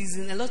honeymoon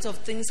season, a lot of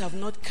things have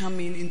not come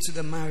into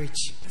the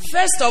marriage.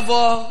 First of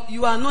all,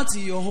 you are not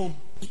in your home.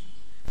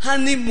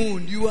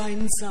 Honeymoon, you are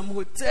in some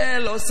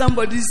hotel or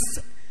somebody's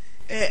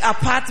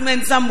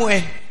apartment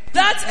somewhere.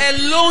 That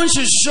alone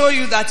should show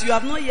you that you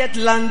have not yet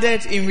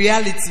landed in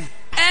reality.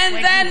 And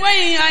then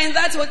when you are in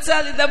that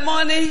hotel in the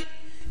morning,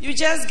 you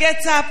just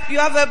get up, you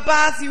have a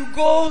bath, you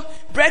go,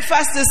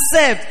 breakfast is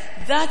served.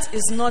 That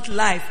is not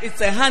life.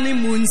 It's a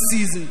honeymoon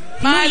season.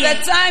 By the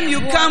time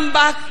you come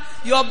back,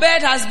 your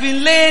bed has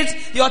been laid,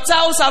 your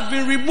towels have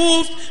been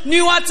removed,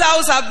 newer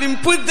towels have been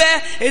put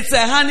there. It's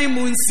a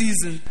honeymoon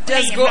season.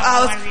 Just go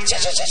out.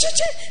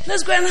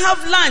 Let's go and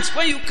have lunch.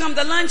 When you come,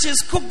 the lunch is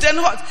cooked and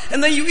hot,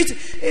 and then you eat.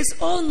 It's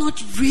all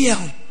not real.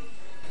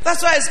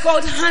 That's why it's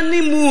called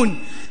honeymoon.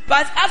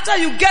 But after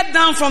you get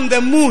down from the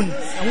moon,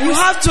 you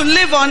have to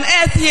live on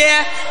earth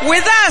here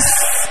with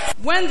us.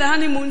 When the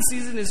honeymoon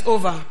season is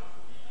over,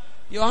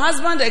 your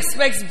husband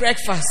expects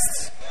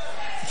breakfast.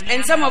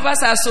 And some of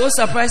us are so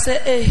surprised. Say,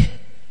 hey,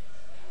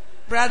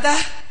 brother,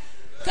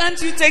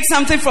 can't you take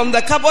something from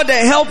the cupboard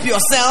and help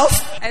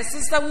yourself? A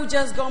sister who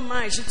just got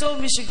married, she told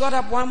me she got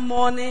up one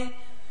morning.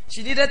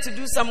 She needed to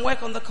do some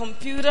work on the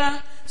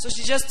computer. So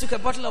she just took a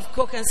bottle of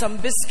Coke and some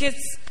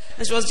biscuits.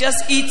 And she was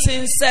just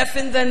eating,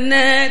 surfing the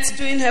net,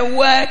 doing her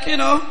work,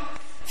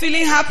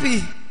 feeling happy.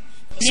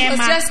 She was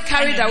just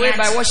carried away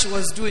by what she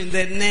was doing,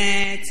 the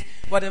net,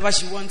 whatever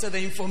she wanted,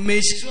 the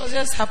information. She was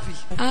just happy.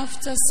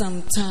 After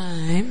some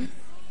time,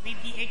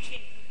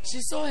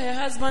 she saw her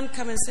husband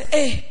come and say,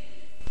 hey,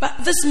 but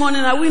this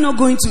morning are we not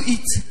going to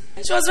eat?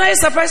 And she was very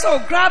surprised.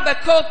 Oh, grab a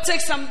Coke,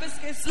 take some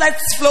biscuits,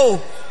 let's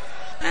flow.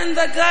 And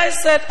the guy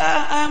said,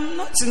 I'm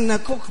not in a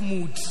Coke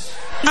mood.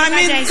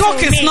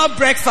 Coke is not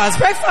breakfast.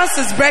 Breakfast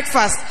is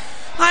breakfast.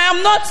 I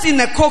am not in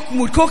a Coke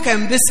mood, Coke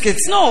and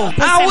biscuits. No,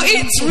 I will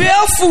eat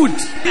real food.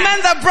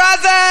 Amen, the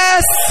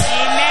brothers.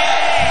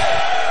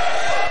 Amen.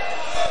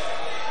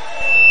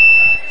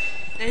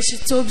 And she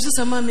told me,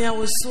 Sister Mommy, I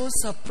was so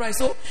surprised.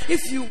 So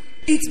if you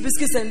eat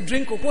biscuits and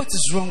drink Coke, what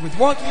is wrong with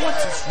what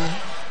is wrong?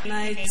 And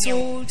I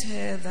told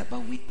her that,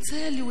 but we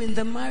tell you in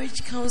the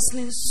marriage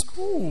counseling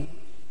school,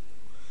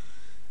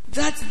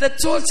 that's the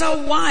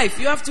total wife.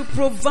 You have to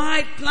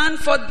provide, plan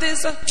for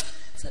this.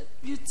 So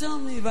you tell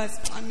me, but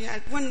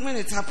when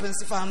it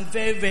happens, if I'm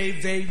very, very,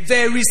 very,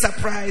 very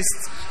surprised.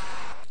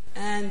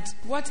 And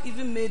what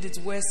even made it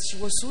worse, she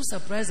was so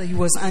surprised that he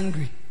was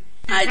angry.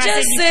 I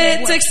just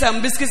said, take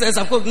some biscuits and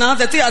some Coke. Now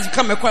the thing has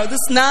become a quarrel.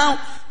 This now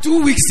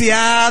 2 weeks here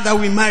that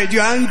we married,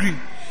 you're angry.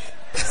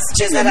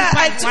 She said,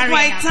 I took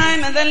my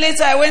time, and then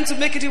later I went to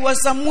make it. He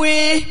was some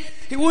way.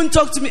 He wouldn't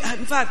talk to me.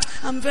 In fact,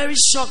 I'm very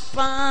shocked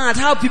at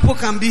how people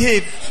can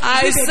behave.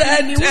 I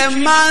said, a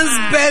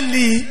man's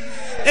belly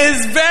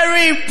is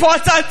very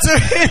important to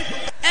him.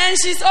 And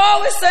she's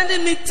always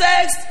sending me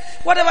texts,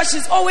 whatever.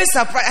 She's always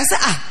surprised. I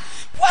said,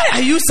 why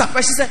are you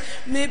surprised? She said,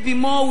 maybe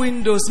more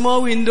windows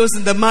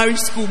in the marriage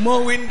school,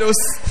 more windows.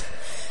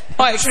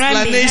 More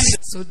explanation.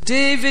 So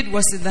David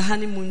was in the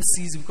honeymoon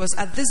season because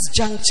at this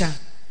juncture,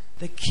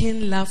 the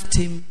king loved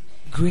him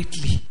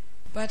greatly.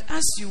 But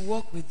as you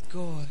walk with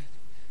God,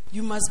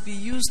 you must be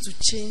used to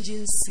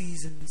changing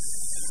seasons.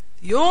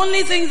 The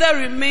only thing that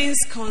remains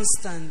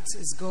constant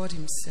is God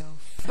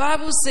himself. The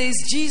Bible says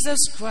Jesus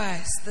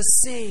Christ, the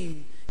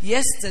same,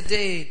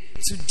 yesterday,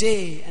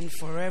 today, and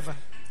forever.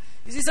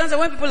 You see, sometimes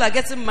when people are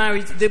getting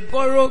married, they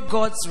borrow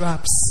God's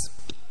raps.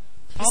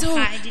 So,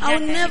 I'll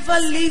never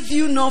leave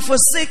you nor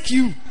forsake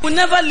you. You will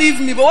never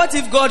leave me. But what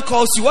if God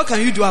calls you? What can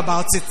you do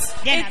about it?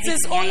 It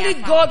is only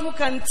God who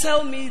can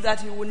tell me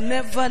that he will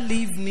never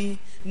leave me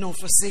nor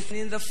forsake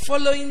me. In the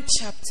following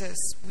chapters,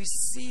 we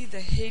see the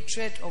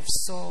hatred of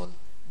Saul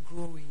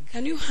growing.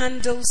 Can you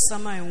handle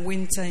summer and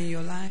winter in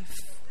your life?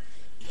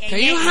 Can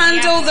you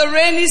handle the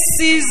rainy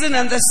season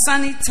and the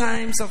sunny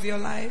times of your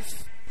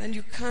life? Then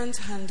you can't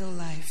handle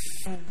life.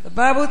 The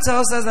Bible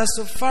tells us that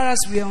so far as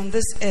we are on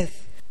this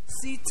earth,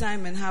 seed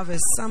time and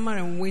harvest, summer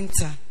and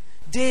winter,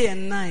 day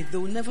and night, they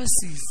will never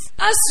cease.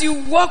 As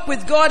you walk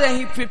with God and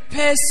he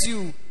prepares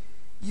you,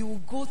 you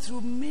will go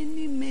through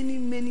many, many,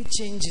 many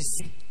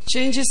changes.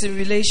 Changes in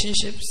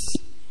relationships,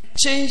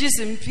 changes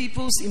in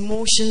people's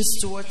emotions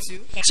towards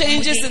you,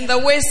 changes in the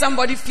way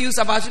somebody feels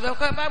about you. The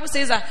Bible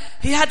says that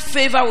he had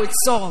favor with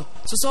Saul,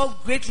 so Saul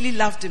greatly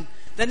loved him.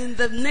 Then in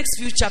the next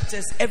few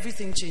chapters,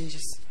 everything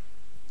changes.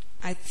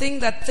 I think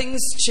that things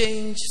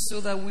change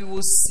so that we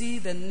will see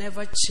the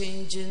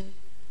never-changing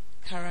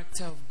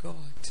character of God.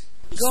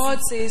 God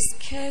says,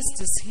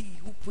 cursed is he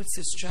who puts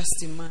his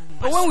trust in man.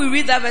 But when we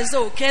read that verse,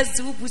 cursed is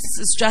he who puts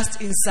his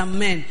trust in some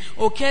men.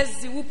 Or cursed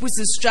is he who puts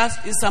his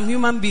trust in some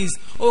human beings.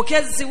 Or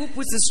cursed is he who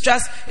puts his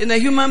trust in a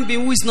human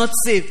being who is not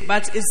saved.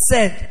 But it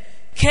said,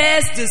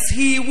 cursed is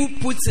he who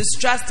puts his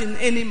trust in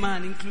any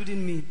man,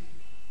 including me.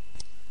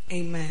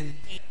 Amen.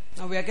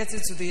 Now we are getting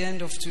to the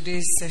end of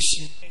today's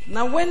session.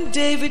 Now when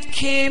David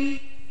came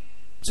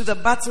to the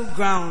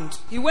battleground,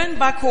 he went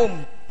back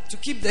home to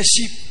keep the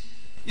sheep.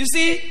 You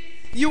see,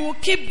 you will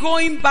keep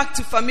going back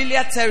to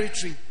familiar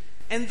territory,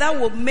 and that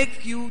will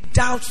make you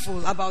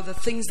doubtful about the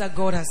things that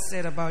God has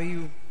said about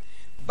you.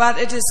 But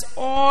it is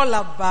all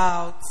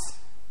about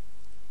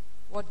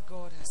what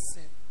God has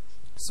said.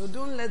 So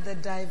don't let the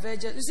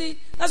divergence. You see,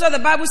 that's what the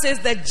Bible says,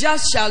 the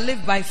just shall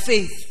live by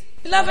faith.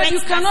 Beloved, you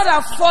cannot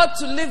afford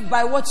to live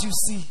by what you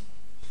see.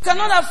 You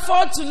cannot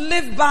afford to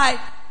live by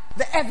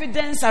the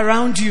evidence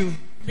around you.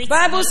 The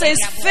Bible says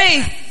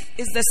faith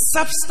is the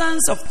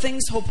substance of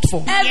things hoped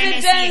for.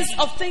 Evidence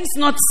of things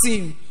not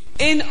seen.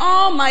 In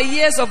all my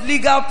years of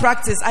legal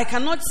practice, I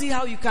cannot see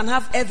how you can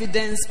have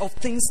evidence of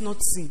things not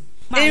seen.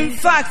 In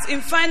fact,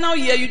 in final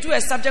year, you do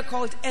a subject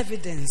called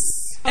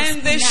evidence.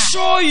 And they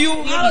show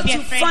you how to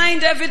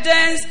find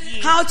evidence,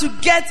 how to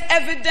get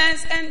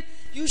evidence, and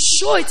you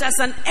show it as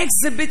an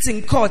exhibit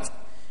in court.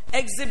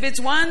 Exhibit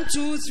 1,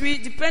 2, 3,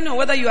 depending on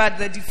whether you are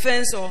the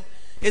defense or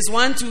it's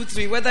 1, 2,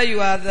 3. Whether you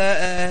are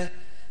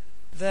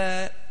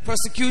the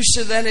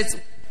prosecution, then it's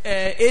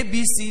A,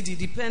 B, C, D.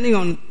 Depending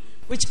on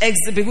which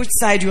exhibit, which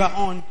side you are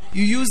on,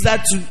 you use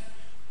that to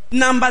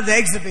number the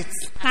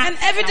exhibits. And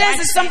evidence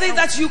is something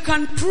that you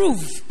can prove.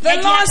 The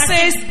law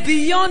says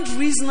beyond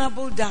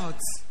reasonable doubt.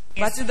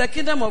 But in the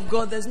kingdom of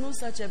God, there's no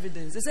such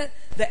evidence. They said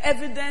the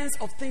evidence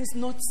of things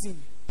not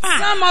seen.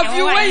 Some of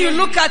you, when you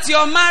look at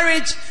your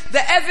marriage,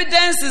 the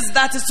evidence is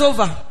that it's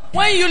over.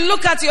 When you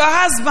look at your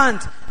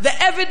husband,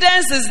 the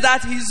evidence is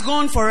that he's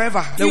gone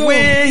forever. The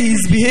way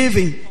he's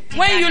behaving.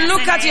 When you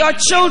look at your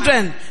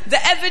children,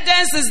 the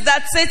evidence is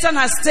that Satan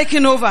has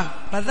taken over.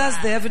 But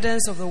that's the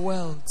evidence of the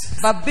world.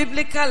 But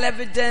biblical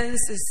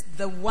evidence is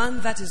the one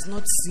that is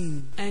not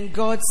seen. And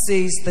God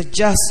says the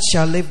just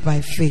shall live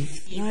by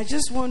faith. Now I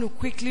just want to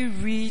quickly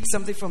read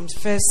something from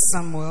 1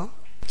 Samuel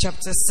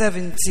chapter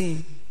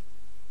 17.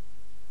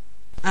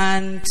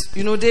 And,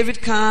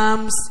 David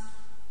comes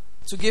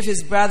to give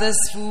his brothers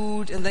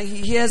food, and then he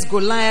hears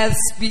Goliath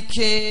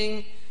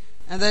speaking,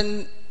 and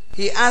then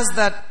he asks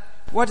that,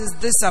 what is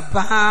this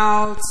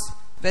about?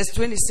 Verse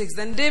 26,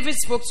 then David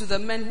spoke to the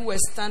men who were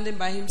standing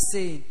by him,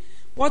 saying,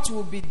 what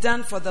will be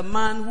done for the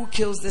man who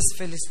kills this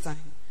Philistine,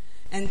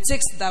 and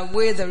takes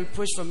away the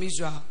reproach from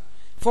Israel?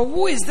 For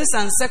who is this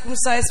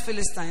uncircumcised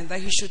Philistine,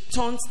 that he should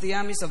taunt the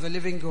armies of the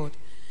living God?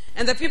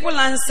 And the people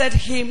answered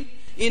him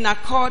in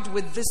accord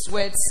with this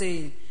word,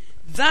 saying,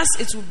 thus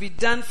it will be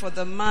done for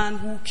the man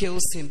who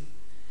kills him.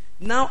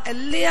 Now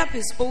Eliab,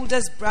 his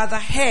oldest brother,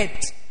 heard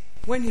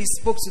when he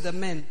spoke to the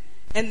men.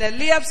 And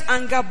Eliab's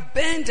anger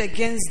burned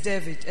against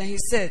David. And he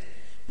said,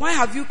 why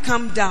have you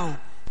come down?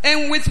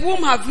 And with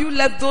whom have you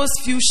left those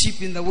few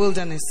sheep in the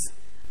wilderness?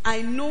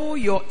 I know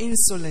your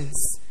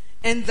insolence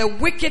and the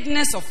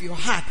wickedness of your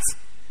heart,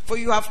 for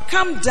you have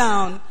come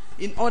down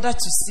in order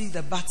to see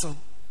the battle.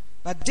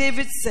 But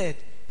David said,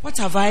 what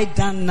have I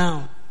done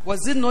now?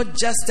 Was it not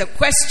just a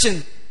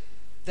question?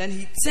 Then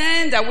he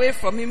turned away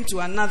from him to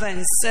another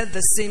and said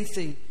the same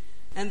thing.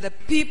 And the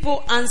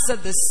people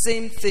answered the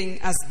same thing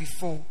as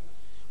before.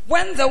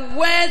 When the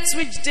words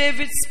which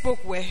David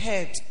spoke were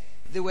heard,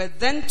 they were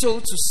then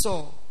told to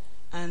Saul,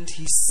 and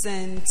he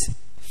sent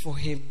for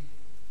him.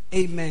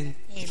 Amen.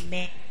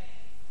 Amen.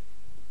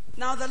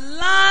 Now the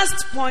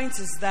last point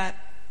is that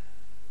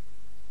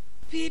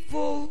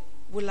people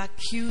will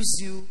accuse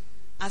you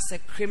as a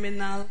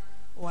criminal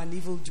or an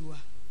evildoer.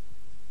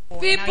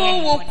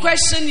 People will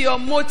question your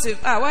motive.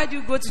 Why do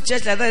you go to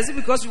church like that? Is it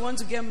because you want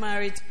to get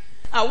married?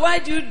 Why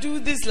do you do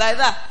this like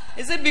that?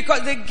 Is it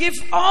because they give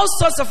all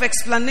sorts of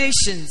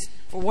explanations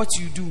for what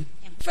you do?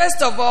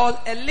 First of all,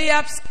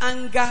 Eliab's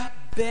anger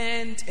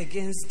burned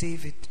against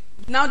David.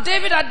 Now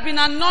David had been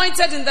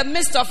anointed in the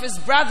midst of his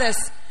brothers,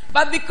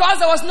 but because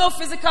there was no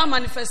physical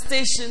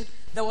manifestation,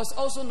 there was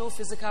also no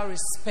physical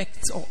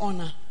respect or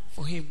honor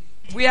for him.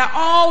 We are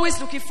always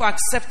looking for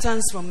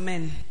acceptance from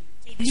men.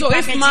 So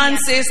if man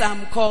says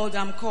I'm called,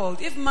 I'm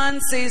called. If man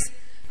says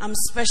I'm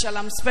special,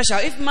 I'm special.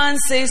 If man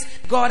says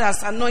God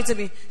has anointed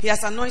me, he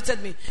has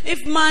anointed me.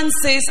 If man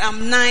says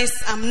I'm nice,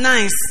 I'm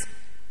nice.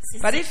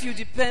 But if you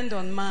depend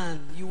on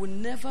man, you will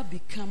never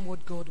become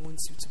what God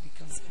wants you to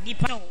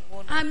become.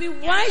 I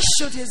mean, why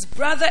should his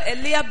brother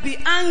Eliab be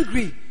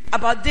angry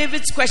about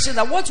David's question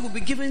that what will be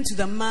given to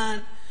the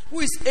man who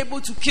is able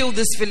to kill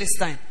this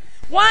Philistine?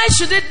 Why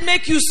should it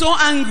make you so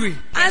angry?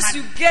 As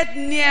you get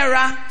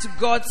nearer to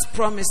God's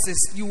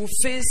promises, you will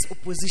face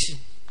opposition.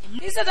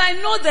 He said, I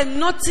know the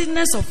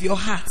naughtiness of your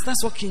heart.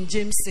 That's what King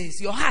James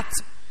says. Your heart.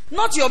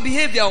 Not your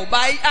behavior, but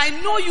I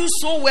know you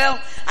so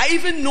well. I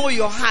even know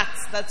your heart,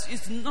 that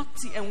it's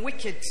naughty and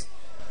wicked.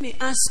 Let me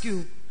ask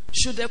you,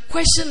 should a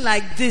question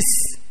like this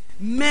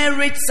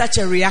merit such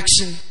a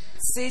reaction?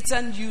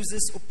 Satan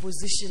uses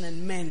opposition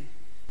and men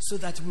so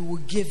that we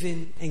will give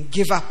in and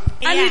give up.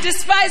 And he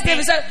despised them.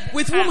 He said,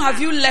 with whom have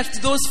you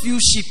left those few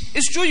sheep?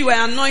 It's true you were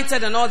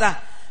anointed and all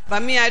that,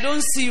 but me, I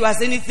don't see you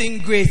as anything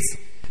great.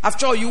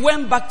 After all, you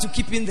went back to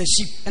keeping the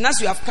sheep. And as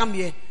you have come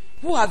here,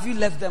 who have you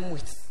left them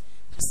with?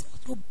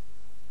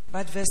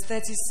 But verse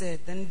 30 said,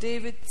 then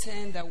David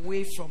turned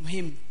away from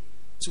him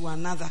to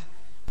another.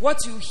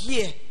 What you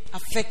hear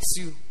affects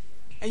you.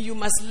 And you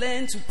must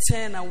learn to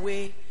turn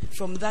away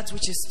from that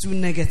which is too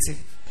negative.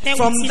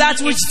 from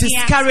that which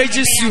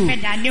discourages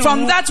you,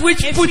 from that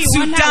which puts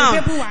you down.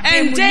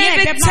 And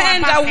David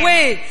turned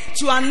away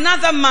to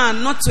another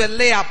man, not to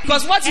Eliab,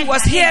 because what he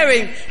was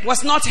hearing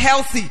was not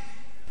healthy.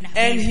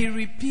 And he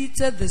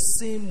repeated the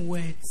same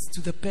words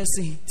to the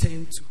person he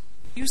turned to.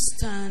 You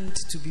stand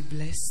to be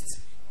blessed.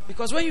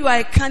 Because when you are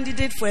a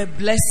candidate for a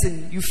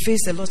blessing, you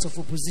face a lot of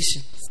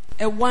opposition.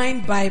 A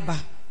wine bibber.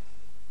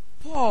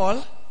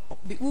 Saul,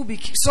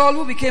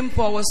 who became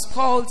Paul, was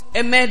called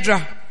a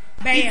murderer.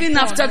 Even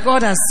after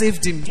God has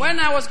saved him. When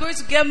I was going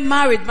to get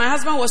married, my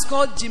husband was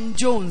called Jim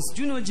Jones.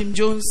 Do you know Jim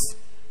Jones?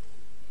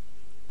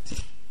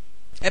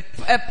 A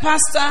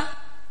pastor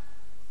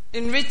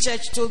in Rich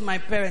Church told my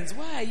parents,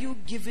 why are you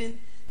giving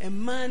a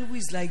man who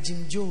is like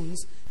Jim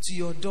Jones to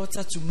your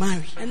daughter to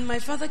marry? And my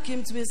father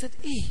came to me and said,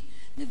 hey,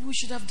 maybe we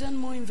should have done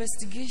more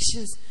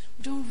investigations.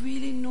 We don't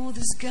really know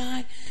this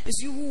guy.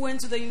 It's you who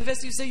went to the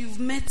university. You say you've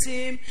met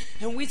him.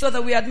 And we thought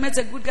that we had met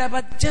a good guy.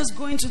 But just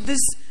going to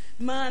this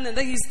man and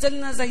then he's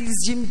telling us that he's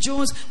Jim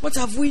Jones. What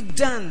have we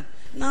done?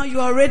 Now you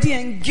are already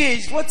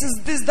engaged. What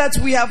is this that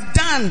we have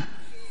done?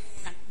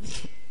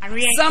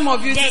 Some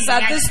of you, it is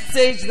at this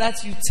stage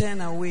that you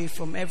turn away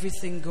from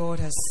everything God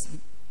has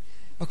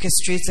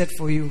orchestrated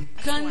for you. You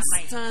can't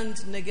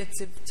stand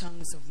negative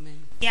tongues of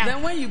men.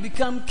 Then when you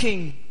become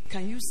king,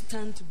 can you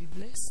stand to be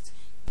blessed?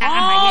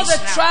 All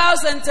the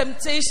trials and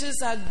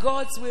temptations are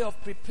God's way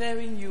of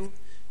preparing you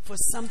for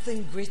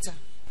something greater.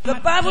 The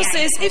Bible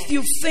says if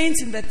you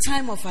faint in the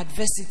time of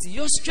adversity,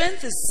 your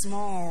strength is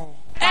small.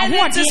 And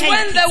it is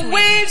when the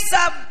waves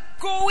are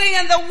going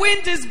and the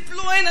wind is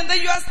blowing and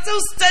then you are still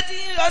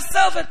steadying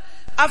yourself. And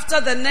after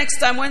the next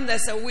time when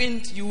there's a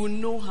wind, you will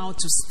know how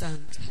to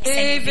stand.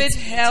 David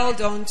held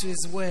on to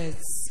his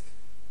words.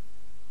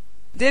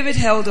 David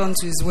held on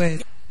to his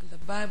words. The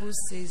Bible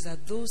says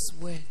that those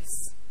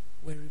words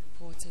were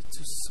reported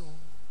to Saul.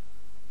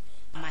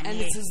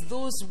 And it is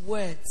those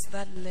words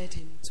that led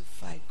him to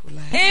fight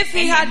Goliath. If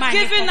he had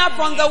given up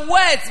on the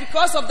words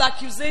because of the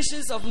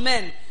accusations of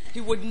men,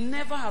 he would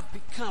never have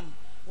become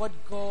what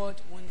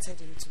God wanted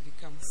him to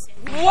become.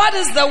 What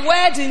is the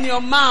word in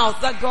your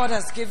mouth that God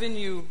has given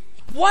you?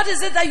 What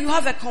is it that you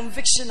have a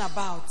conviction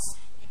about?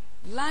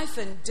 Life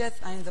and death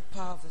are in the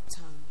power of the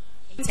tongue.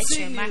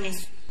 Continue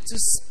to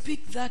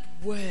speak that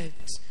word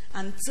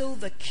until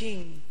the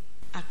king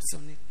acts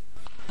on it.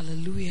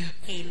 Hallelujah.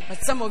 Amen.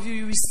 But some of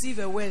you receive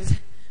a word.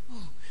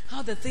 Oh,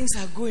 how the things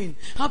are going.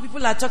 How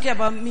people are talking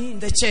about me in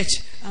the church.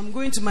 I'm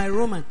going to my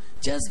Roman.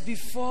 Just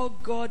before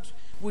God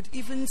would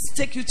even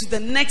take you to the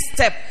next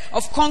step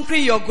of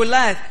conquering your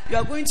Goliath, you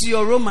are going to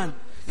your Roman.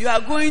 You are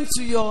going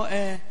to your,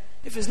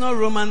 if it's not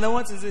Roman, then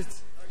what is it?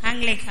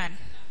 Anglican.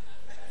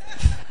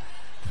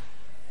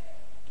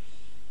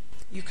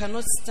 You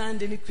cannot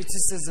stand any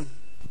criticism.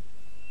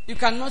 You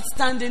cannot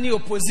stand any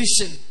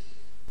opposition.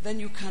 Then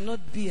you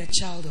cannot be a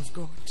child of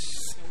God.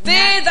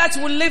 They that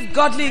will live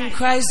godly in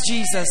Christ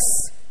Jesus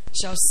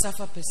shall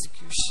suffer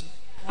persecution.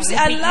 You see,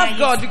 I love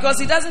God because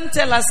He doesn't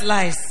tell us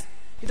lies.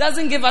 He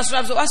doesn't give us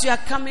raps. So as you are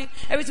coming,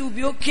 everything will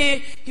be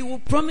okay. He will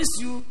promise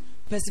you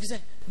persecution.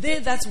 They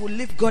that will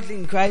live godly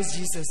in Christ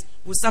Jesus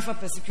will suffer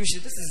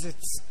persecution. This is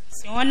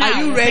it.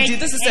 Are you ready?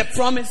 This is a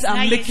promise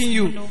I'm making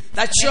you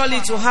that surely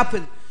it will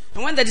happen.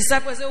 And when the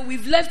disciples say, oh,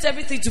 we've left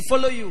everything to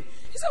follow you.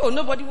 He said, oh,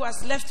 nobody who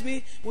has left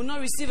me will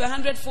not receive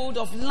 100-fold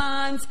of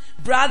lands,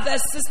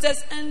 brothers,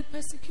 sisters, and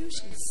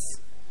persecutions.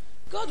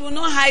 God will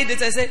not hide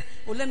it and say,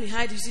 oh, let me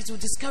hide it. It will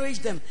discourage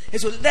them.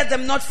 It will let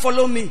them not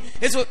follow me.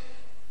 It will.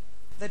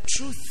 The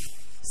truth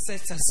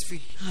sets us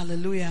free.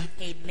 Hallelujah.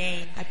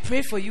 Amen. I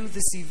pray for you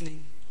this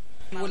evening.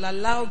 You will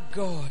allow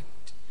God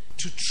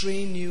to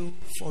train you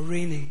for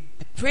reigning.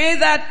 I pray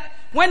that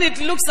when it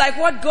looks like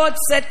what God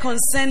said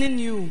concerning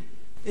you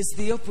is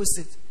the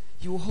opposite,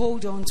 you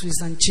hold on to His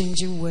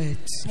unchanging word.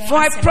 For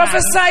I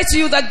prophesy to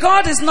you that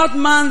God is not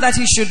man that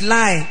He should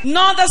lie,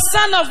 nor the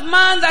Son of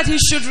Man that He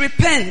should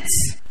repent.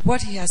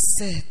 What He has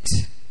said,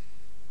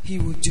 He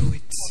will do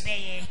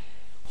it.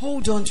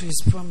 Hold on to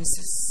His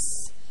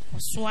promises.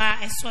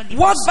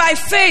 Walk by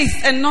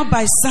faith and not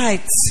by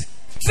sight.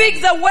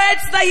 Speak the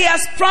words that He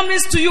has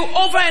promised to you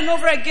over and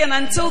over again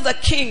until the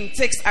king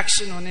takes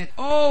action on it.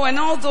 Oh, and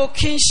although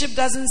kingship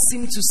doesn't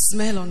seem to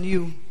smell on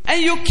you,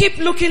 and you keep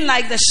looking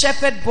like the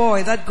shepherd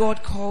boy that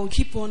God called,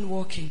 keep on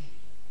walking.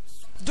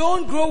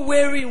 Don't grow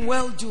weary in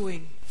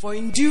well-doing, for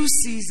in due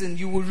season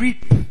you will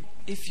reap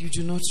if you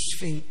do not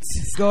faint.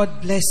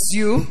 God bless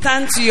you.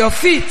 Stand to your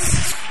feet.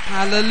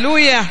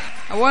 Hallelujah.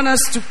 I want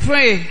us to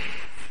pray.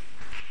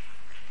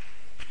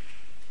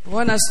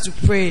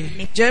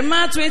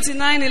 Jeremiah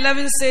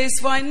 29:11 says,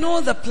 for I know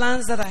the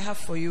plans that I have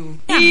for you.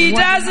 He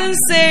doesn't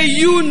say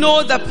you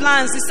know the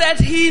plans. He said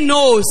He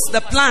knows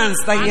the plans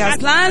that He has.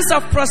 Plans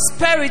of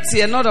prosperity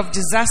and not of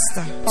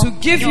disaster. To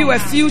give you a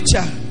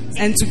future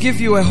and to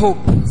give you a hope.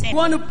 You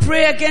want to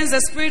pray against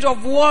the spirit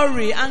of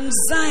worry,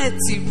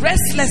 anxiety,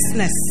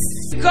 restlessness.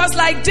 Because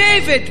like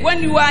David,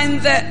 when you are in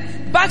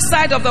the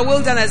backside of the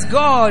wilderness,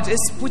 God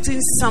is putting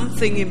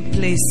something in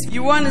place.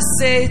 You want to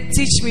say,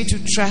 teach me to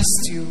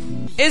trust you.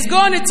 It's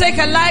going to take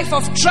a life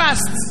of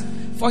trust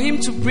for him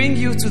to bring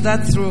you to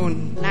that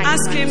throne.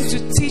 Ask him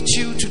to teach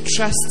you to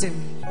trust him.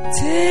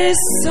 'Tis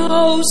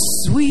so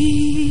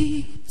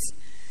sweet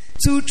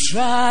to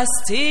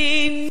trust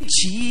in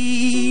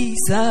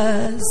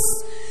Jesus,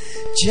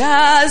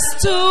 just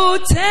to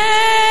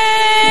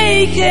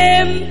take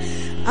him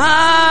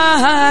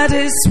at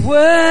his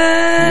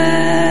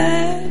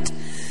word,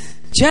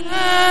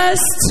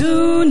 just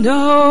to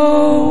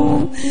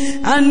know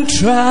and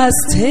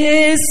trust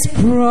his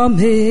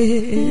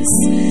promise,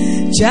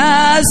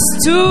 just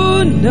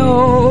to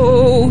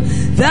know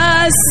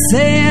thus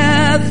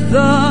saith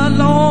the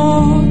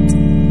Lord.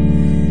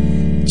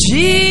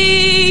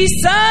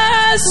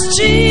 Jesus,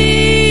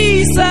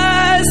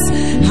 Jesus,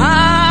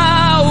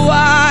 how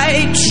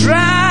I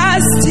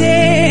trust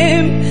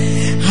him,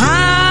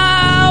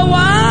 how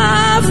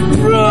I've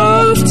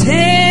proved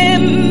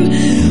him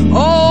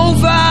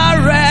over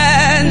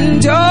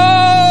and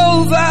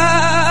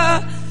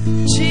over.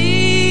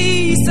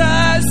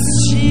 Jesus,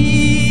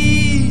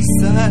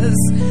 Jesus,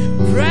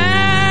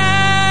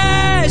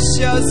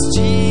 precious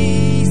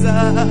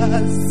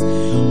Jesus,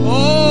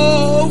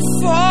 oh,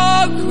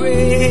 for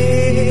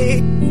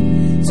grace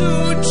to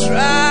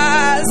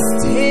trust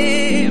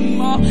him.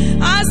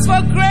 Ask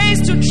for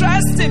grace to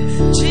trust him.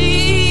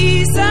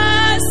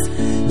 Jesus,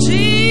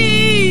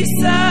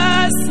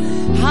 Jesus,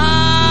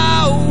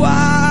 how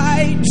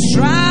I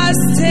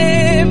trust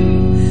him,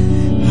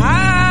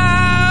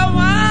 how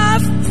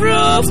I've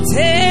proved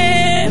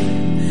him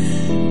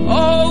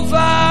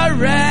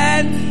over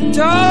and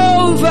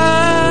over.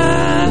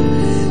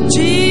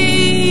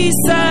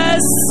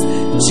 Jesus,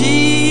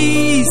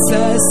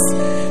 Jesus,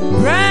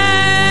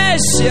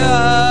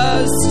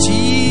 precious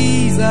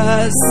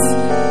Jesus,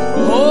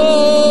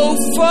 oh,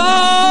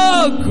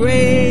 for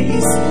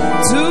grace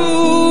to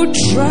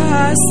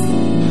trust.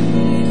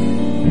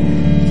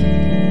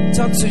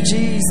 Talk to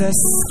Jesus.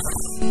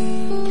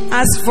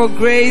 Ask for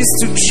grace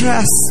to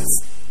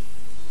trust.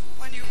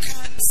 When you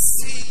can't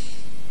see,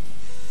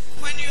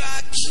 when you are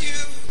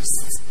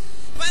accused,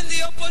 when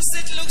the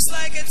opposite looks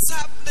like it's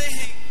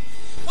happening,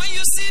 when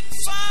you seem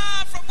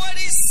far from what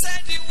he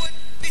said you would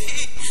be,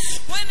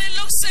 when it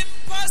looks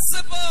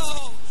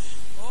impossible.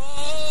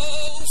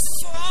 Oh,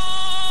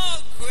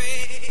 for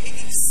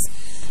grace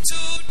to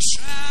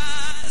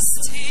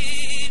trust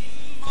him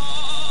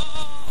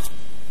more.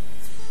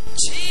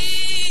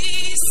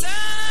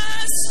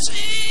 Jesus,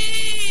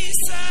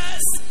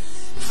 Jesus,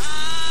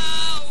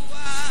 how I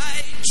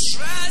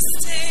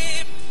trust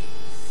him,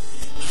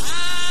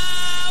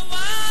 how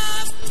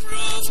I've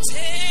proved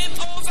him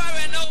over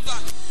and over,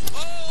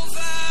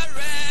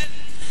 over and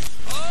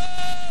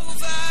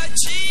over.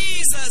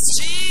 Jesus,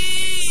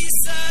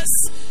 Jesus,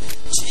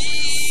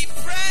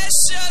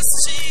 precious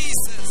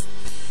Jesus,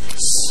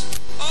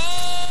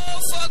 oh,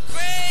 for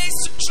grace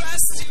to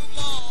trust you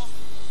more,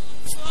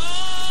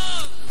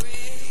 for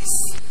grace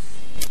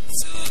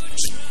to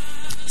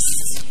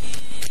trust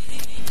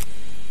him.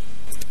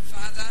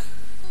 Father,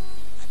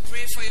 I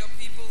pray for your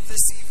people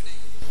this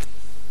evening.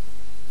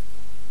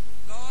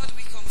 Lord,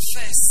 we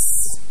confess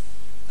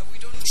that we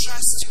don't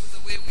trust you the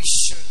way we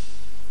should.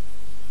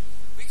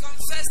 We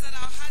confess that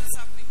our hearts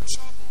have been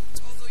troubled,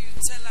 although you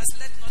tell us,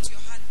 let not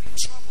your heart be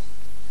troubled,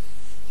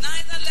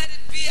 neither let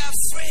it be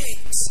afraid.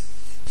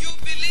 You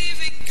believe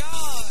in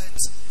God,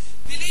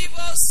 believe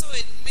also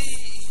in me.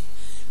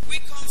 We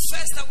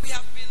confess that we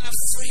have been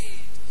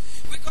afraid.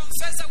 We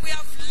confess that we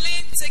have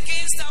leaned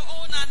against our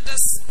own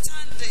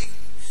understanding.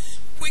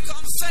 We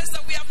confess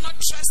that we have not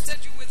trusted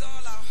you with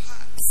all our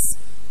hearts.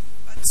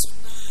 But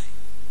tonight,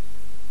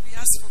 we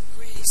ask for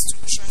grace to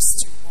trust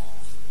you more.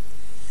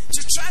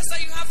 To trust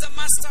that you have the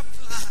master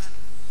plan.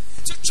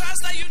 To trust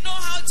that you know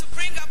how to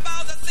bring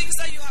about the things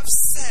that you have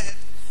said.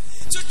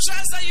 To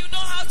trust that you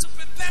know how to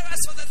prepare us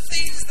for the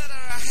things that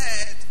are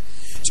ahead.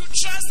 To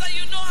trust that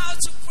you know how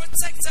to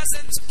protect us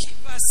and to keep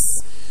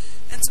us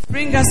and to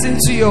bring us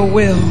into your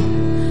will.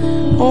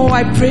 Oh,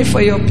 I pray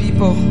for your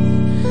people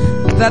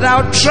that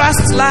our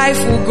trust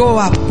life will go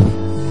up.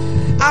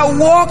 Our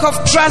walk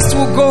of trust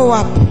will go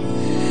up.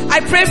 I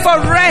pray for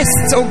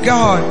rest, oh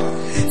God.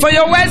 For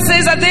your word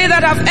says that they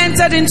that have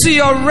entered into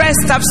your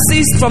rest have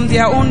ceased from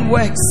their own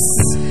works.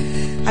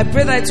 I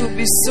pray that it will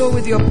be so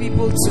with your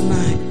people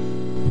tonight.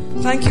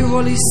 Thank you,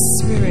 Holy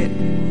Spirit.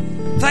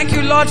 Thank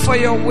you, Lord, for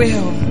your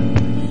will.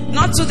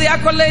 Not to the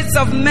accolades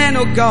of men,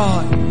 oh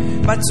God,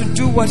 but to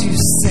do what you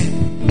said.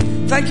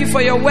 Thank you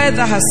for your word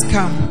that has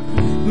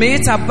come. May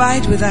it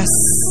abide with us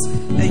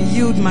and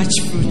yield much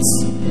fruit.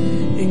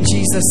 In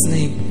Jesus'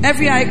 name.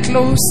 Every eye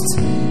closed,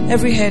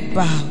 every head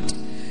bowed.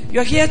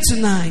 You're here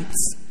tonight.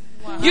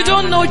 You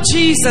don't know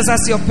Jesus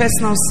as your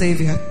personal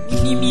Savior.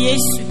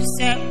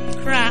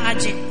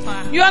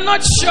 You are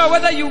not sure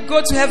whether you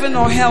go to heaven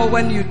or hell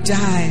when you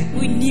die.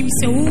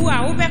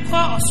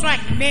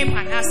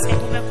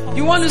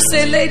 You want to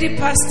say, Lady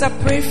Pastor,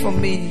 pray for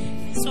me.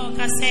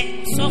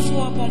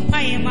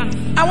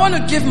 I want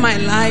to give my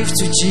life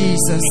to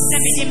Jesus.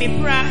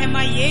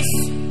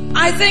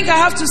 I think I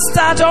have to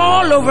start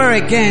all over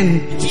again.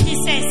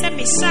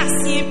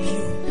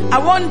 I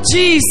want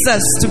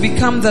Jesus to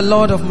become the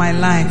Lord of my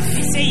life.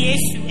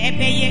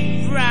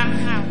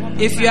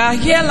 If you are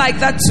here like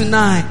that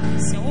tonight,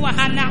 you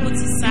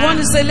want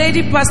to say,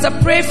 Lady Pastor,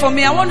 pray for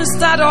me. I want to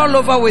start all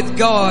over with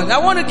God. I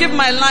want to give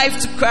my life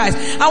to Christ.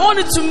 I want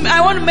to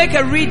make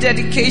a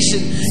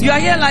rededication. You are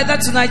here like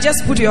that tonight,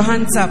 just put your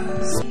hands up.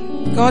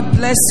 God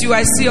bless you.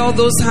 I see all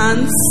those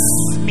hands.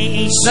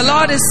 The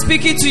Lord is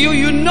speaking to you.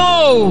 You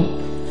know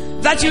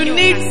that you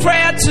need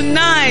prayer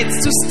tonight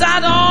to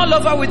start all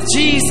over with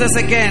Jesus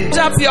again. Lift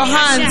up your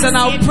hands and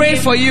I'll pray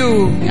for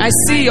you. I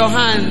see your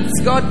hands.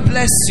 God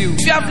bless you.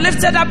 If you have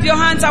lifted up your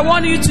hands, I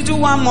want you to do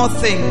one more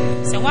thing.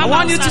 I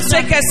want you to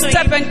take a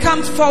step and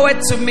come forward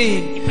to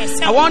me.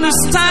 I want to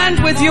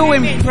stand with you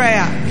in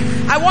prayer.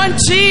 I want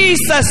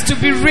Jesus to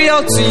be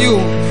real to you.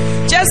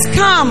 Just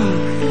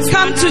come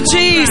to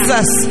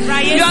Jesus.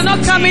 You are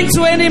not coming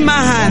to any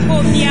man.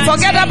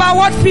 Forget about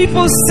what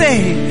people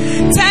say.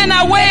 Turn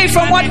away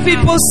from what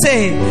people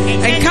say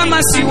and come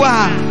as you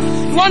are.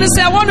 You want to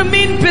say, I want to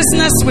mean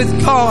business with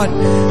God.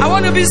 I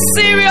want to be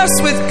serious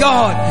with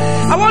God.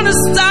 I want to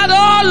start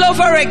all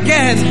over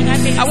again.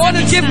 I want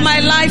to give my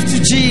life to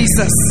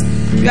Jesus.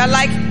 You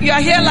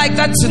are here like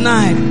that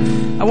tonight.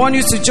 I want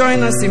you to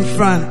join us in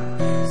front.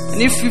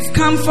 And if you've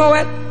come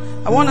forward,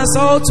 I want us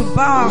all to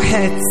bow our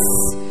heads.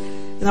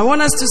 And I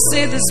want us to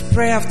say this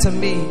prayer after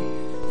me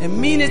and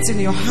mean it in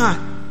your heart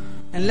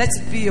and let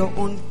it be your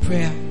own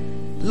prayer.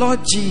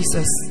 Lord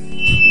Jesus,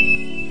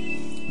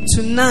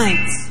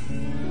 tonight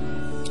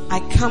I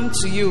come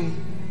to you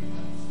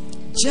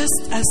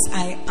just as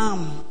I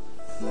am.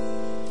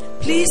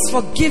 Please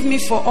forgive me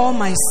for all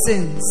my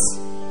sins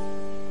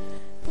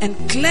and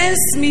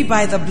cleanse me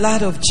by the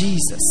blood of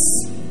Jesus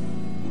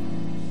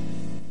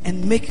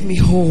and make me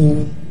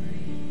whole.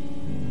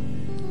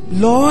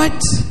 Lord,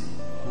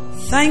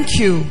 thank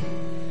you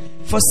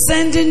for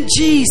sending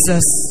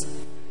Jesus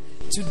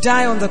to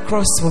die on the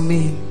cross for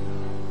me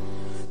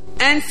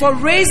and for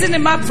raising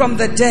him up from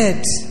the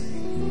dead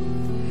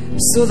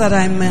so that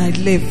I might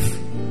live.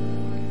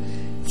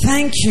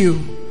 Thank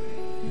you.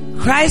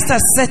 Christ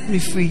has set me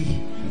free.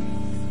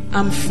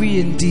 I'm free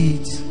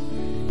indeed.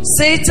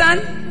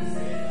 Satan,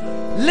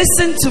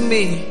 listen to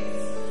me.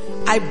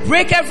 I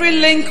break every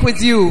link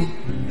with you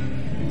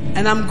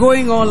and I'm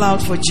going all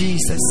out for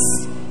Jesus.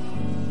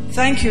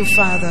 Thank you,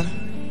 Father,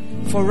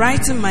 for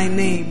writing my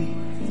name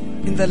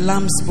in the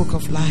Lamb's Book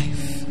of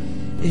Life.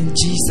 In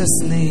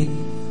Jesus' name,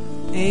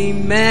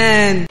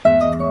 amen.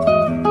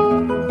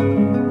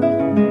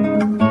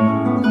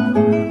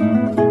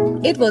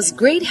 It was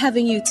great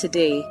having you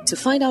today. To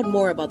find out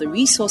more about the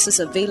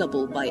resources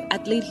available by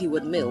Adelaide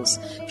Heward Mills,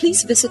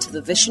 please visit the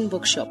Vision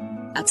Bookshop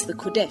at the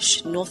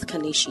Kudesh, North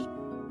Kanishi,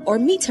 or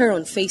meet her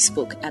on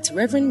Facebook at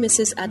Reverend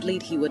Mrs.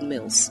 Adelaide Heward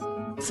Mills.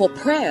 For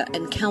prayer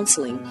and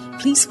counseling,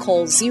 please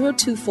call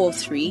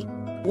 0243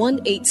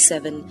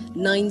 187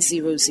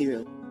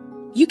 900.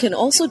 You can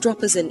also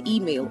drop us an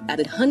email at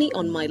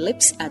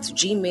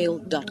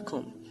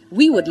honeyonmylips@gmail.com.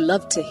 We would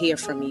love to hear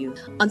from you.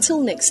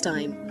 Until next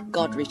time,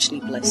 God richly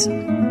bless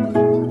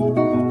you.